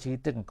Allah Taala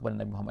ceritakan kepada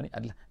Nabi Muhammad ni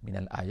adalah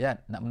minal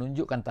ayat, nak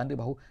menunjukkan tanda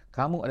bahawa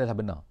kamu adalah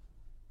benar.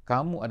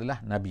 Kamu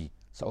adalah nabi,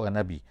 seorang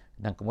nabi,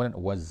 dan kemudian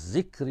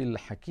wazikril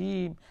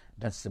hakim,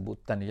 dan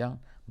sebutan yang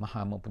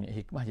maha mempunyai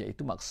hikmah,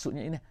 iaitu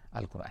maksudnya ini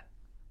Al-Quran.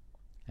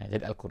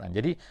 Jadi Al-Quran.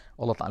 Jadi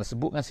Allah Ta'ala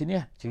sebutkan sini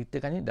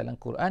ceritakan ini dalam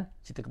Quran,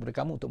 cerita kepada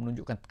kamu untuk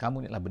menunjukkan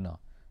kamu ni adalah benar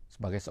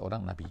sebagai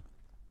seorang Nabi.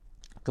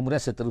 Kemudian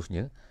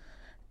seterusnya,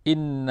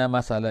 inna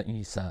masalah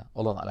Isa.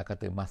 Allah Ta'ala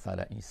kata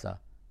masalah Isa,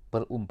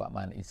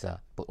 perumpamaan Isa,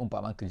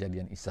 perumpamaan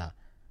kejadian Isa.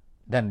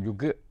 Dan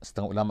juga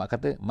setengah ulama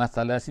kata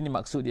masalah sini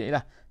maksud dia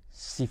ialah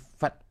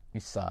sifat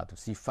Isa tu,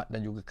 sifat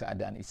dan juga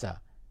keadaan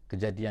Isa,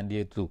 kejadian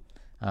dia tu.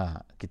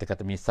 Kita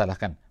kata misalah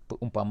kan,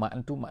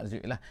 perumpamaan tu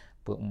maksudnya ialah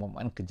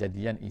perumpamaan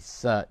kejadian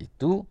Isa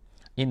itu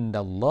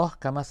indallah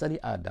kamasali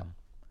Adam.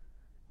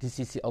 Di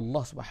sisi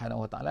Allah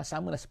Subhanahu Wa Taala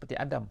samalah seperti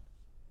Adam.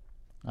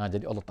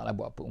 Jadi Allah Taala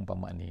buat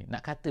perumpamaan ni.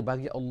 Nak kata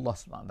bagi Allah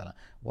Subhanahu Wa Taala,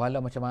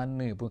 walau macam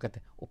mana pun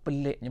kata,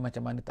 peliknya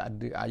macam mana tak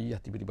ada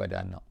ayah tiba-tiba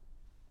ada anak.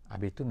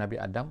 Habis tu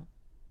Nabi Adam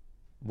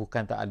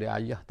bukan tak ada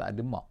ayah, tak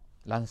ada mak.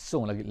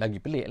 Langsung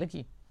lagi pelik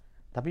lagi.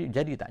 Tapi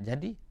jadi tak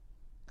jadi?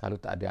 Kalau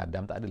tak ada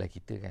Adam, tak adalah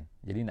kita kan.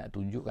 Jadi nak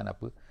tunjukkan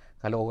apa?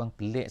 Kalau orang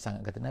pelik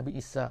sangat kata Nabi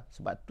Isa,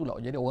 sebab itulah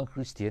jadi orang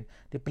Kristian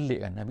dia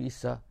pelik kan. Nabi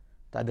Isa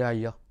tak ada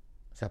ayah.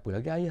 Siapa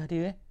lagi ayah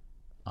dia?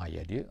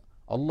 Ayah dia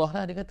Allah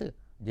lah dia kata.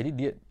 Jadi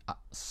dia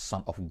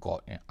son of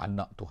God,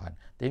 anak Tuhan.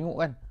 Tengok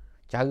kan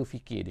cara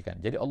fikir dia kan.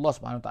 Jadi Allah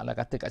Subhanahu Taala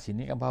kata kat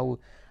sini kan bahawa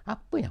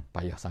apa yang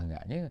payah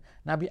sangatnya?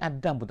 Nabi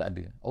Adam pun tak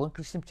ada. Orang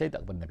Kristian percaya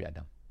tak kepada Nabi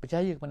Adam?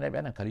 Percaya kepada Nabi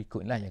Adam. Kalau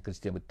ikutlah yang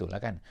Kristian betul lah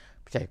kan.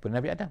 Percaya kepada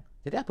Nabi Adam.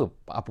 Jadi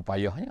apa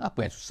payahnya? Apa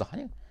yang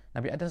susahnya?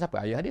 Nabi Adam siapa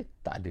ayah dia?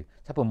 Tak ada.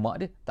 Siapa mak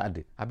dia? Tak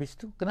ada. Habis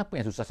tu kenapa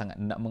yang susah sangat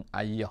nak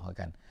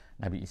mengayahkan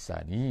Nabi Isa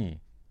ni?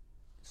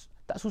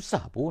 Tak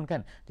susah pun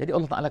kan. Jadi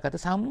Allah Ta'ala kata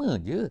sama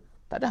je.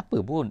 Tak ada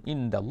apa pun.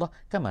 Indallah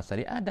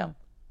kamasali Adam.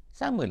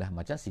 Samalah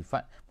macam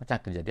sifat,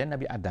 macam kejadian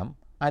Nabi Adam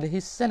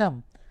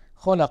alaihissalam.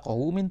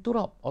 Khalaqahu min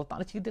turab. Allah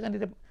Ta'ala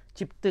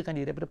ciptakan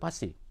dia daripada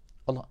pasir.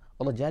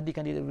 Allah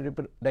jadikan dia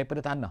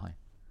daripada tanah.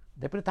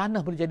 Daripada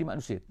tanah boleh jadi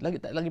manusia.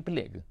 Lagi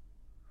pelik ke?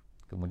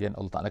 Kemudian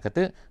Allah Ta'ala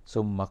kata,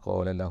 summa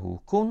qala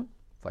lahu kun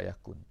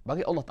fayakun.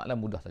 Bagi Allah Ta'ala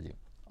mudah saja.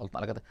 Allah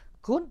Ta'ala kata,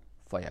 kun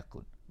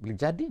fayakun. Bila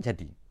jadi.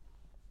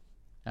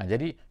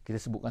 Jadi kita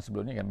sebutkan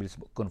sebelum ni kan, bila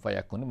sebut kun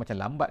fayakun ni macam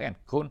lambat kan.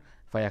 Kun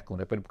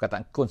fayakun. Daripada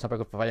perkataan kun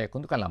sampai kun fayakun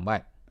tu kan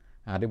lambat.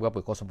 Ada berapa?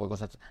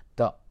 0.01.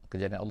 Tak.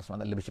 Kejadian Allah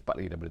SWT lebih cepat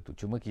lagi daripada tu.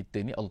 Cuma kita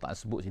ni Allah Ta'ala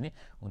sebut sini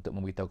untuk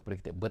memberitahu kepada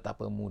kita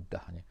betapa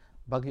mudahnya.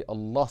 Bagi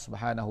Allah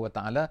Subhanahu Wa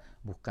Ta'ala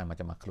bukan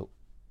macam makhluk.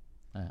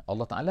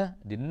 Allah Ta'ala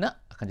dia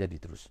nak akan jadi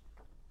terus.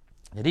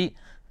 Jadi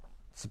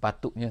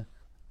sepatutnya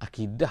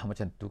akidah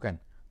macam tu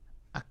kan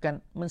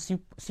akan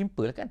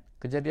mensimpelkan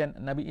kejadian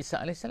Nabi Isa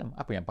AS.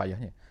 Apa yang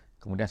payahnya?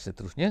 Kemudian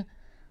seterusnya,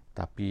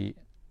 tapi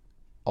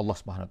Allah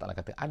Subhanahu Wa Taala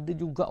kata ada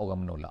juga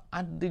orang menolak,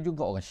 ada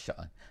juga orang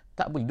syak,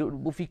 tak boleh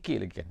duduk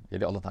berfikir lagi kan.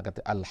 Jadi Allah Taala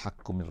kata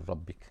al-haqqu min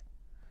rabbik,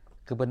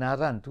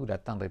 kebenaran tu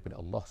datang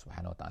daripada Allah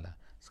Subhanahu Wa Taala.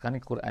 Sekarang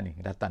ni Quran ni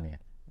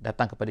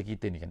datang kepada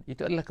kita ni kan,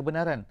 itu adalah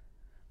kebenaran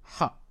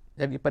hak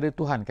daripada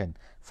Tuhan kan.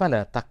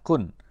 Fala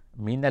takun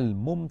minal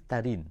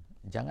mumtarin,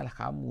 janganlah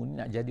kamu ni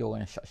nak jadi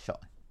orang yang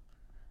syak-syak.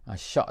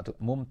 Syak tu,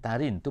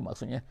 mumtarin tu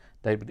maksudnya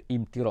daripada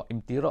imtira'.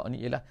 Imtira'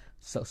 ni ialah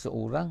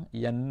seseorang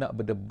yang nak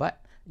berdebat,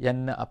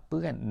 yang nak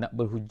apa kan, nak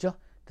berhujah,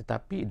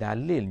 tetapi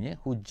dalilnya,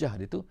 hujah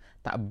dia tu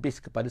tak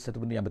base kepada satu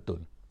benda yang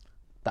betul,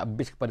 tak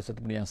base kepada satu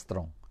benda yang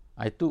strong.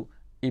 Itu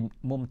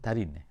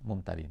mumtarin.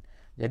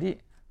 Jadi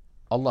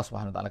Allah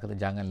Subhanahu Wa Taala kata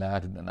janganlah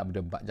nak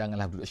berdebat,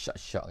 janganlah duduk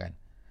syak-syak kan.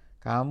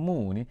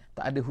 Kamu ni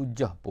tak ada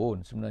hujah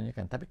pun sebenarnya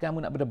kan, tapi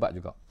kamu nak berdebat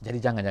juga. Jadi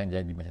jangan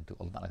jadi macam tu.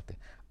 Allah Taala kata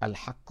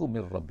al-haqqu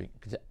mir rabbik,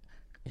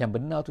 yang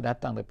benar tu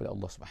datang daripada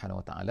Allah Subhanahu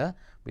Wa Taala.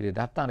 Bila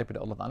datang daripada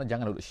Allah Taala,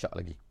 jangan duduk syak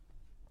lagi.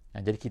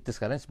 Jadi kita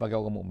sekarang sebagai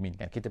orang mukmin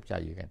kan, kita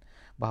percaya kan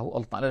bahawa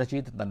Allah Taala dah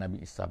cerita tentang Nabi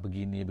Isa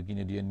begini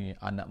dia ni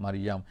anak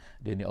Maryam,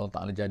 dia ni Allah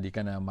Taala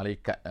jadikan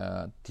malaikat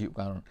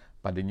tiupkan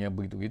padanya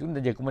begitu-begitu,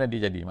 dan kemudian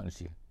dia jadi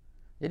manusia.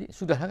 Jadi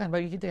sudahlah kan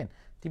bagi kita kan.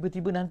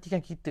 Tiba-tiba nanti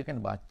kan kita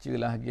kan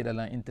bacalah lagi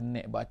dalam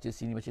internet, baca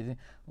sini baca sini,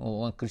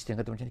 orang Kristian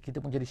kata macam ni,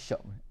 kita pun jadi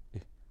syak.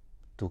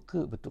 Tu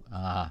ke betul?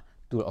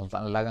 Tu Allah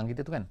Taala larang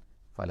kita tu kan.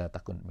 Fala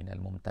takun minal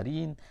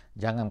mumtarin,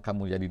 jangan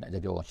kamu nak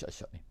jadi orang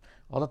syak-syak ni.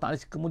 Allah Taala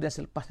kemudian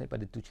selepas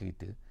daripada tu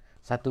cerita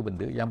satu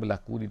benda yang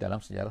berlaku di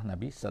dalam sejarah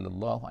Nabi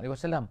sallallahu alaihi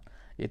wasallam,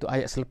 iaitu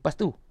ayat selepas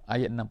tu,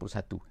 ayat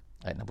 61.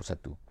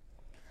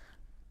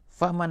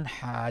 Faman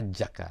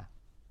hajjaka,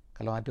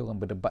 kalau ada orang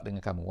berdebat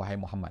dengan kamu wahai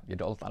Muhammad.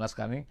 Jadi Allah Taala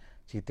sekarang ni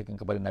ceritakan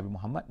kepada Nabi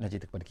Muhammad dan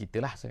cerita kepada kita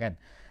lah kan.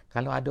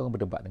 Kalau ada orang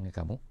berdebat dengan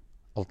kamu,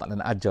 Allah Taala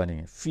nak ajar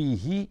ni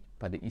fihi,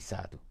 pada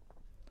Isa tu,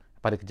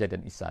 pada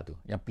kejadian Isa tu,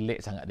 yang pelik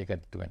sangat dia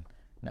kata tu kan,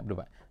 nak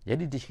berdebat.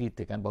 Jadi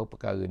diceritakan bahawa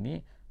perkara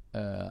ni,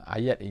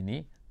 ayat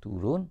ini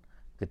turun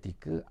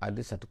ketika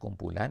ada satu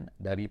kumpulan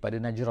daripada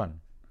Najran.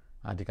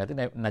 Dia kata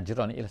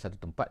Najran ni ialah satu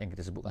tempat yang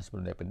kita sebutkan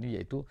sebelum daripada ni,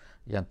 iaitu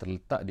yang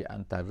terletak di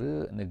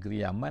antara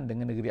negeri Yaman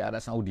dengan negeri Arab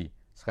Saudi.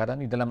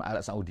 Sekarang ni dalam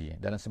Arab Saudi,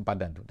 dalam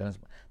sempadan tu,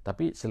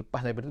 tapi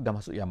selepas daripada tu dah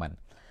masuk Yaman.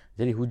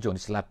 Jadi hujung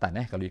di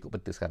selatan kalau ikut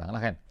peta sekarang lah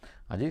kan.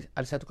 Jadi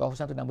ada satu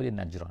kawasan tu nama dia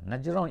Najran.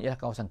 Najran ialah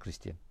kawasan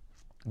Kristian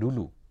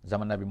dulu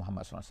zaman Nabi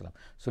Muhammad SAW.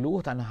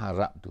 Seluruh tanah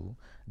Arab tu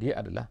dia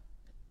adalah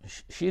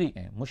syirik,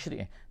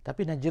 musyrik,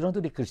 tapi Najran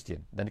tu dia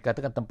Kristian, dan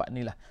dikatakan tempat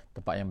ni lah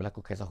tempat yang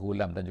berlaku kisah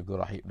Ghulam dan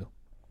juga Rahib tu.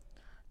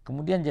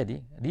 Kemudian jadi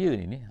dia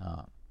ni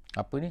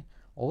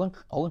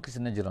orang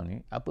Kristian Najran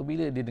ni,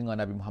 apabila dia dengar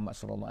Nabi Muhammad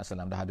SAW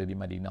dah ada di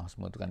Madinah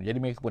semua tu kan, jadi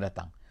mereka pun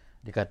datang.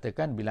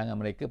 Dikatakan bilangan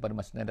mereka pada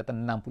masa itu datang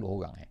 60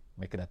 orang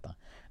mereka datang,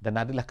 dan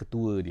adalah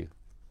ketua dia.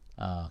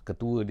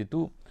 Ketua dia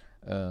tu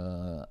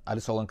ada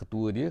seorang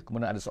ketua dia,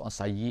 kemudian ada seorang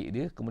sayyid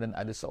dia, kemudian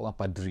ada seorang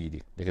padri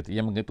dia. Dia kata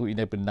yang mengetuai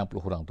daripada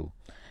 60 orang tu.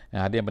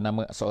 Ada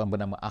yang seorang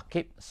bernama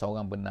Aqib,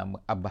 seorang bernama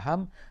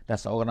Abham, dan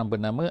seorang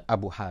bernama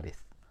Abu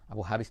Harith.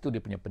 Abu Harith tu dia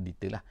punya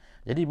pendeta lah.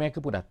 Jadi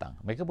mereka pun datang.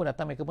 Mereka pun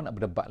nak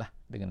berdebat lah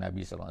dengan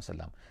Nabi SAW.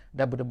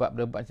 Dan berdebat,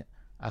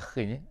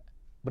 akhirnya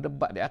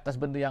berdebat di atas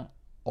benda yang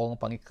orang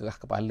panggil kerah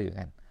kepala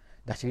kan.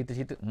 Dah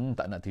cerita-cerita,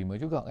 tak nak terima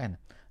juga kan.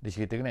 Dia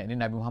ceritakan ni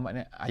Nabi Muhammad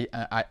ni,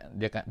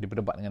 dia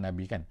berdebat dengan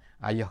Nabi kan.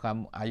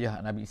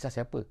 Ayah Nabi Isa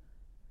siapa?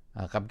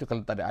 Kamu tu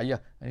kalau tak ada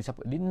ayah, ni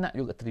siapa? Dia nak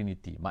juga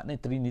Trinity. Maknanya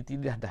Trinity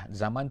dah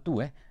zaman tu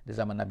dia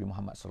zaman Nabi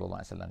Muhammad SAW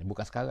ni,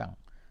 bukan sekarang.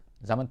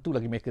 Zaman tu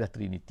lagi mereka dah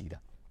Trinity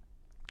dah.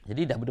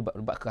 Jadi dah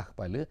berdebat kerah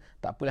kepala.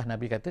 Tak apalah,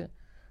 Nabi kata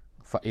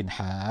fa in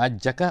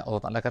hajjaka,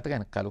 Allah Taala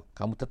katakan kalau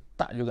kamu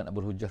tetap juga nak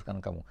berhujah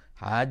dengan kamu,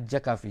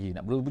 hajjaka fihi,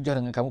 nak berhujah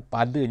dengan kamu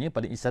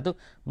pada Isa tu,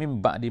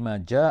 mim ba'di ma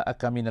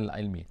ja'aka minal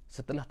ilmi,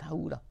 setelah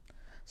tahu dah,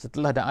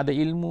 setelah dah ada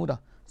ilmu dah,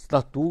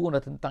 setelah turun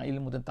dah tentang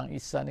ilmu tentang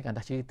Isa ni kan,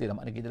 dah cerita dah,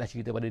 maknanya kita dah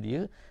cerita pada dia,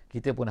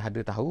 kita pun dah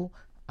ada tahu,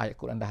 ayat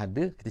Quran dah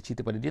ada, kita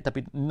cerita pada dia,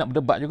 tapi nak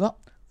berdebat juga,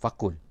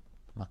 fakul.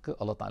 Maka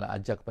Allah Ta'ala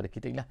ajar kepada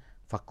kita ialah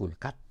fakul,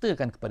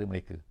 katakan kepada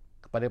mereka.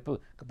 Kepada apa?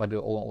 Kepada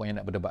orang-orang yang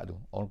nak berdebat tu,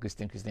 orang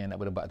Kristian-Kristian yang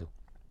nak berdebat tu.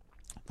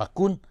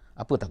 Fakul,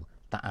 apa tahu?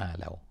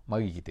 Ta'alau.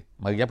 Mari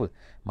apa?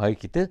 Mari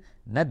kita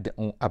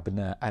nad'u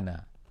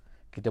abna'ana.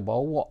 Kita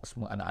bawa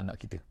semua anak-anak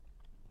kita.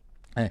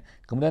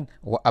 Kemudian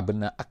wa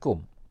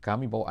abna'akum.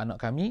 Kami bawa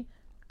anak kami,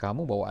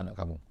 kamu bawa anak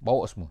kamu.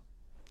 Bawa semua.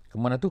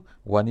 Kemana tu?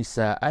 Wa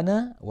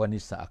nisa'ana wa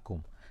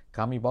nisa'akum.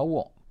 Kami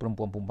bawa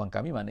perempuan-perempuan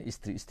kami, maknanya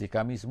isteri-isteri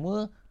kami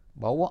semua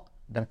bawa,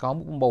 dan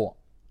kamu pun bawa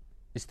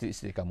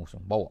isteri-isteri kamu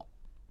semua. Bawa.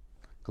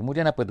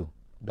 Kemudian apa tu?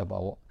 Dah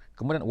bawa.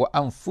 Kemudian wa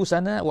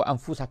anfusana wa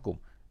anfusakum.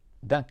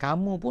 Dan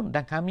kamu pun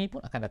dan kami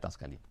pun akan datang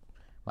sekali.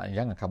 Maknanya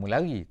jangan kamu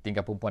lari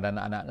tinggal perempuan dan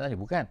anak-anak saja,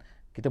 bukan.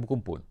 Kita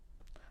berkumpul.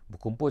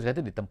 Berkumpul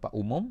kata di tempat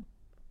umum,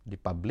 di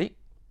public.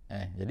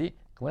 Jadi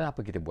kemudian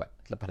apa kita buat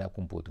selepas dah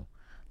kumpul tu?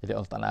 Jadi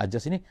Allah Taala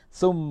ajar sini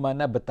summa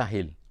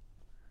nabtahil.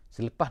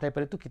 Selepas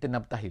daripada itu kita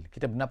nabtahil.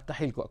 Kita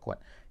bernabtahil kuat-kuat.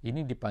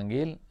 Ini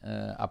dipanggil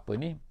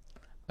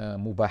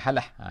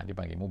mubahalah.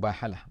 Dipanggil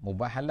mubahalah.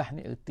 Mubahalah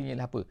ni artinya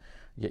ialah apa?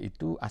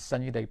 Iaitu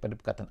asalnya daripada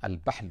perkataan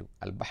al-bahlu.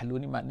 Al-bahlu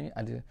ni maknanya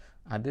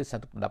ada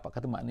satu pendapat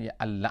kata maknanya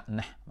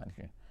al-la'nah.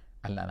 Maknanya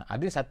al-la'nah.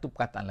 Ada satu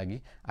perkataan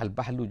lagi,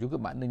 al-bahlu juga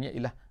maknanya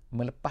ialah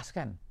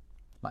melepaskan.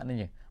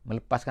 Maknanya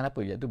melepaskan apa?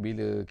 Iaitu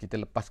bila kita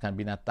lepaskan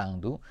binatang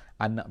tu,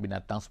 anak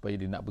binatang supaya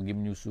dia nak pergi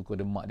menyusu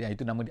kepada mak dia,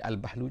 itu nama dia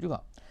al-bahlu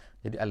juga.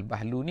 Jadi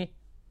al-bahlu ni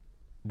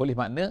boleh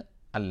makna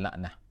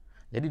al-la'nah.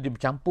 Jadi dia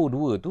bercampur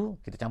dua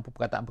tu, kita campur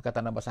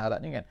perkataan-perkataan dalam bahasa Arab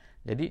ni kan.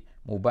 Jadi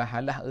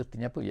mubahalah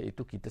artinya apa?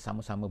 Iaitu kita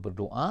sama-sama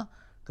berdoa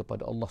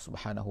kepada Allah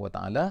Subhanahu Wa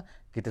Taala,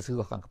 kita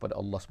serahkan kepada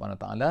Allah Subhanahu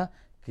Wa Taala,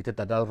 kita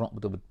tadarruk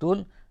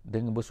betul-betul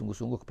dengan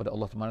bersungguh-sungguh kepada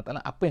Allah Subhanahu Wa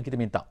Taala apa yang kita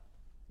minta.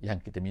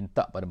 Yang kita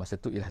minta pada masa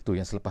tu ialah tu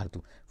yang selepas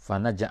tu.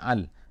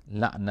 Fanaja'al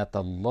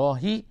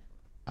la'natallahi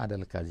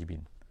 'alal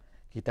kazibin.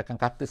 Kita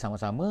akan kata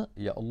sama-sama,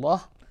 ya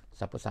Allah,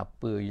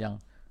 siapa-siapa yang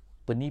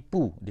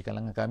penipu di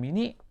kalangan kami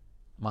ni,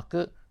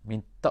 maka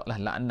mintalah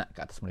laknat ke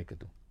atas mereka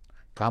tu.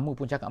 Kamu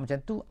pun cakap macam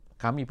tu,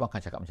 kami pun akan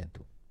cakap macam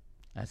tu.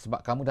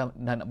 Sebab kamu dah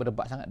nak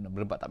berdebat sangat, nak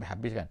berdebat tak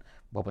habis kan.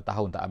 Berapa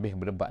tahun tak habis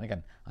berdebat ni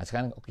kan.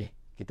 Sekarang okey,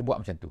 kita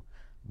buat macam tu.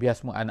 Biar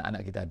semua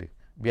anak-anak kita ada.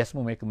 Biar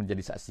semua mereka menjadi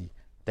saksi.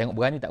 Tengok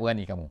berani tak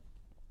berani kamu.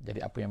 Jadi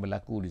apa yang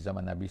berlaku di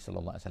zaman Nabi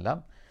SAW,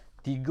 3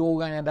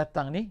 orang yang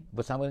datang ni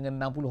bersama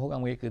dengan 60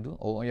 orang mereka tu,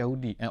 orang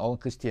Yahudi, orang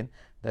Kristian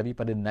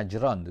daripada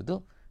Najran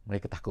tu,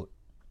 mereka takut.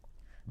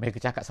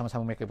 Mereka cakap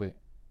sama-sama mereka,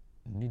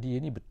 ni dia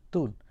ni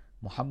betul.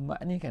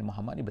 Muhammad ni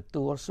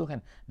betul Rasul kan.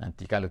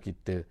 Nanti kalau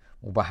kita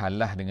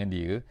mubahalah dengan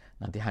dia,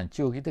 nanti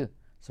hancur kita.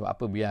 Sebab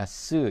apa?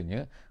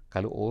 Biasanya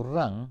kalau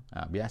orang,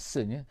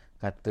 biasanya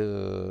kata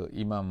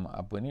Imam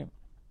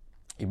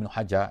Ibn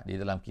Hajar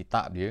di dalam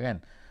kitab dia kan,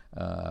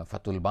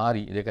 Fathul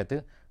Bari, dia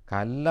kata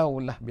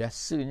kalaulah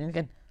biasanya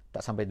kan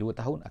tak sampai 2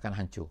 tahun akan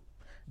hancur.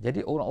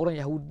 Jadi orang-orang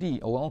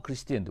Yahudi, orang-orang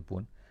Kristian tu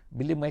pun,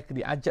 bila mereka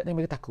diajak ni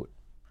mereka takut.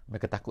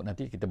 Mereka takut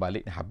nanti kita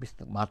balik habis,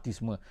 mati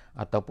semua.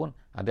 Ataupun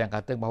ada yang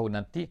kata bahawa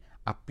nanti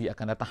api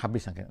akan datang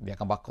habis, dia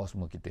akan bakar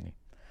semua kita ni.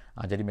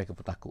 Jadi mereka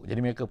pun takut.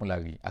 Jadi mereka pun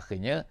lari.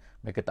 Akhirnya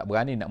mereka tak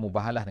berani nak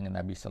mubahalah dengan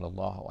Nabi SAW.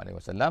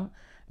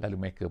 Lalu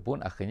mereka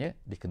pun akhirnya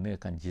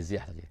dikenakan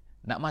jizyah saja.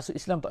 Nak masuk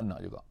Islam tak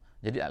nak juga.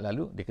 Jadi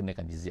lalu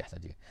dikenakan jizyah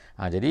saja.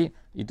 Jadi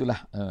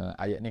itulah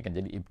ayat ni kan.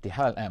 Jadi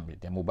ibtihal,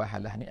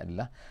 mubahalah ni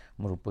adalah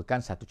merupakan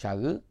satu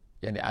cara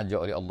yang diajar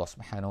oleh Allah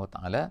Subhanahu Wa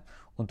Taala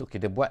untuk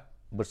kita buat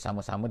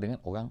bersama-sama dengan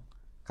orang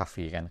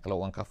kafir kan.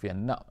 Kalau orang kafir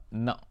nak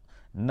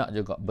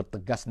juga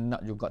bertegas,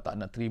 nak juga tak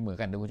nak terima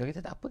kan, dengan cara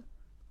kita tak apa.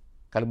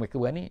 Kalau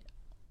mereka berani,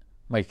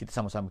 mari kita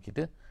sama-sama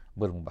kita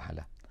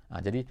bermubahalah.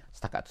 Jadi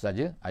setakat itu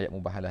saja ayat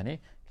mubahalah ni,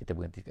 kita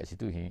berhenti kat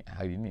situ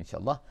hari ini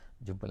insya-Allah.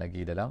 Jumpa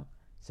lagi dalam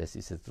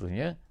sesi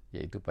seterusnya,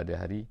 iaitu pada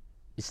hari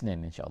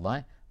Isnin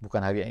insya-Allah.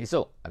 Bukan hari yang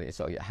esok, hari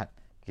esok hari Ahad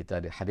kita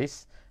ada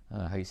hadis.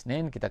 Hari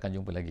Isnin kita akan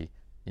jumpa lagi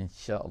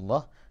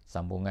insya-Allah,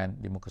 sambungan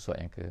di muka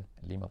surat yang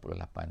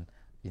ke-58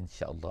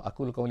 insya-Allah.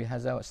 Aku qauli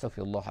hadza wa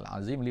astaghfirullahal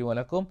azim li wa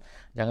lakum.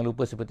 Jangan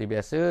lupa seperti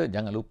biasa,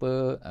 jangan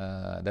lupa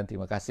dan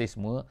terima kasih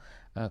semua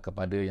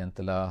kepada yang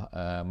telah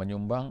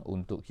menyumbang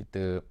untuk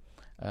kita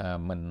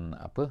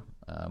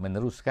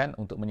meneruskan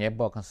untuk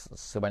menyebarkan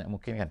sebanyak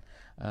mungkin kan.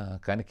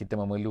 Kerana kita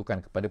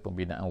memerlukan kepada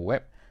pembinaan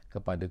web,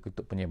 kepada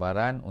untuk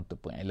penyebaran,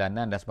 untuk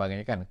pengiklanan dan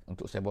sebagainya kan,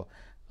 untuk sebar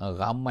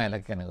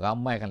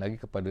ramaikan lagi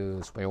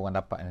kepada supaya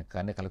orang dapat.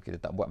 Kerana kalau kita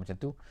tak buat macam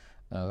tu,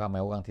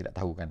 ramai orang tidak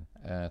tahu kan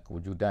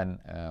kewujudan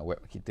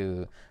web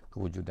kita,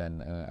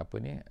 kewujudan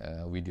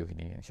video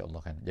ini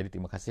insya-Allah kan. Jadi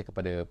terima kasih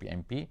kepada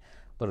PMP,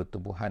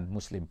 Pertubuhan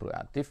Muslim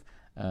Proaktif,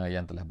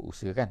 yang telah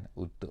berusaha kan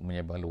untuk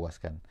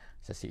menyebarluaskan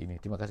sesi ini.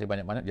 Terima kasih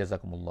banyak-banyak.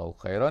 Jazakumullahu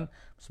khairan.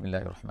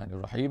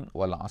 Bismillahirrahmanirrahim.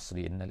 Wal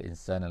 'asri innal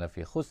insana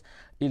lafi khusr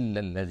illa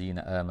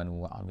allazina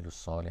amanu wa 'amilus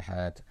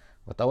solihat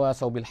wa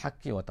tawasaw bil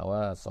haqqi wa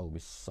tawasaw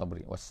bis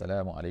sabri.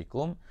 Wassalamu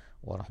alaikum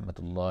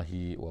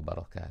warahmatullahi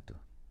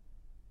wabarakatuh.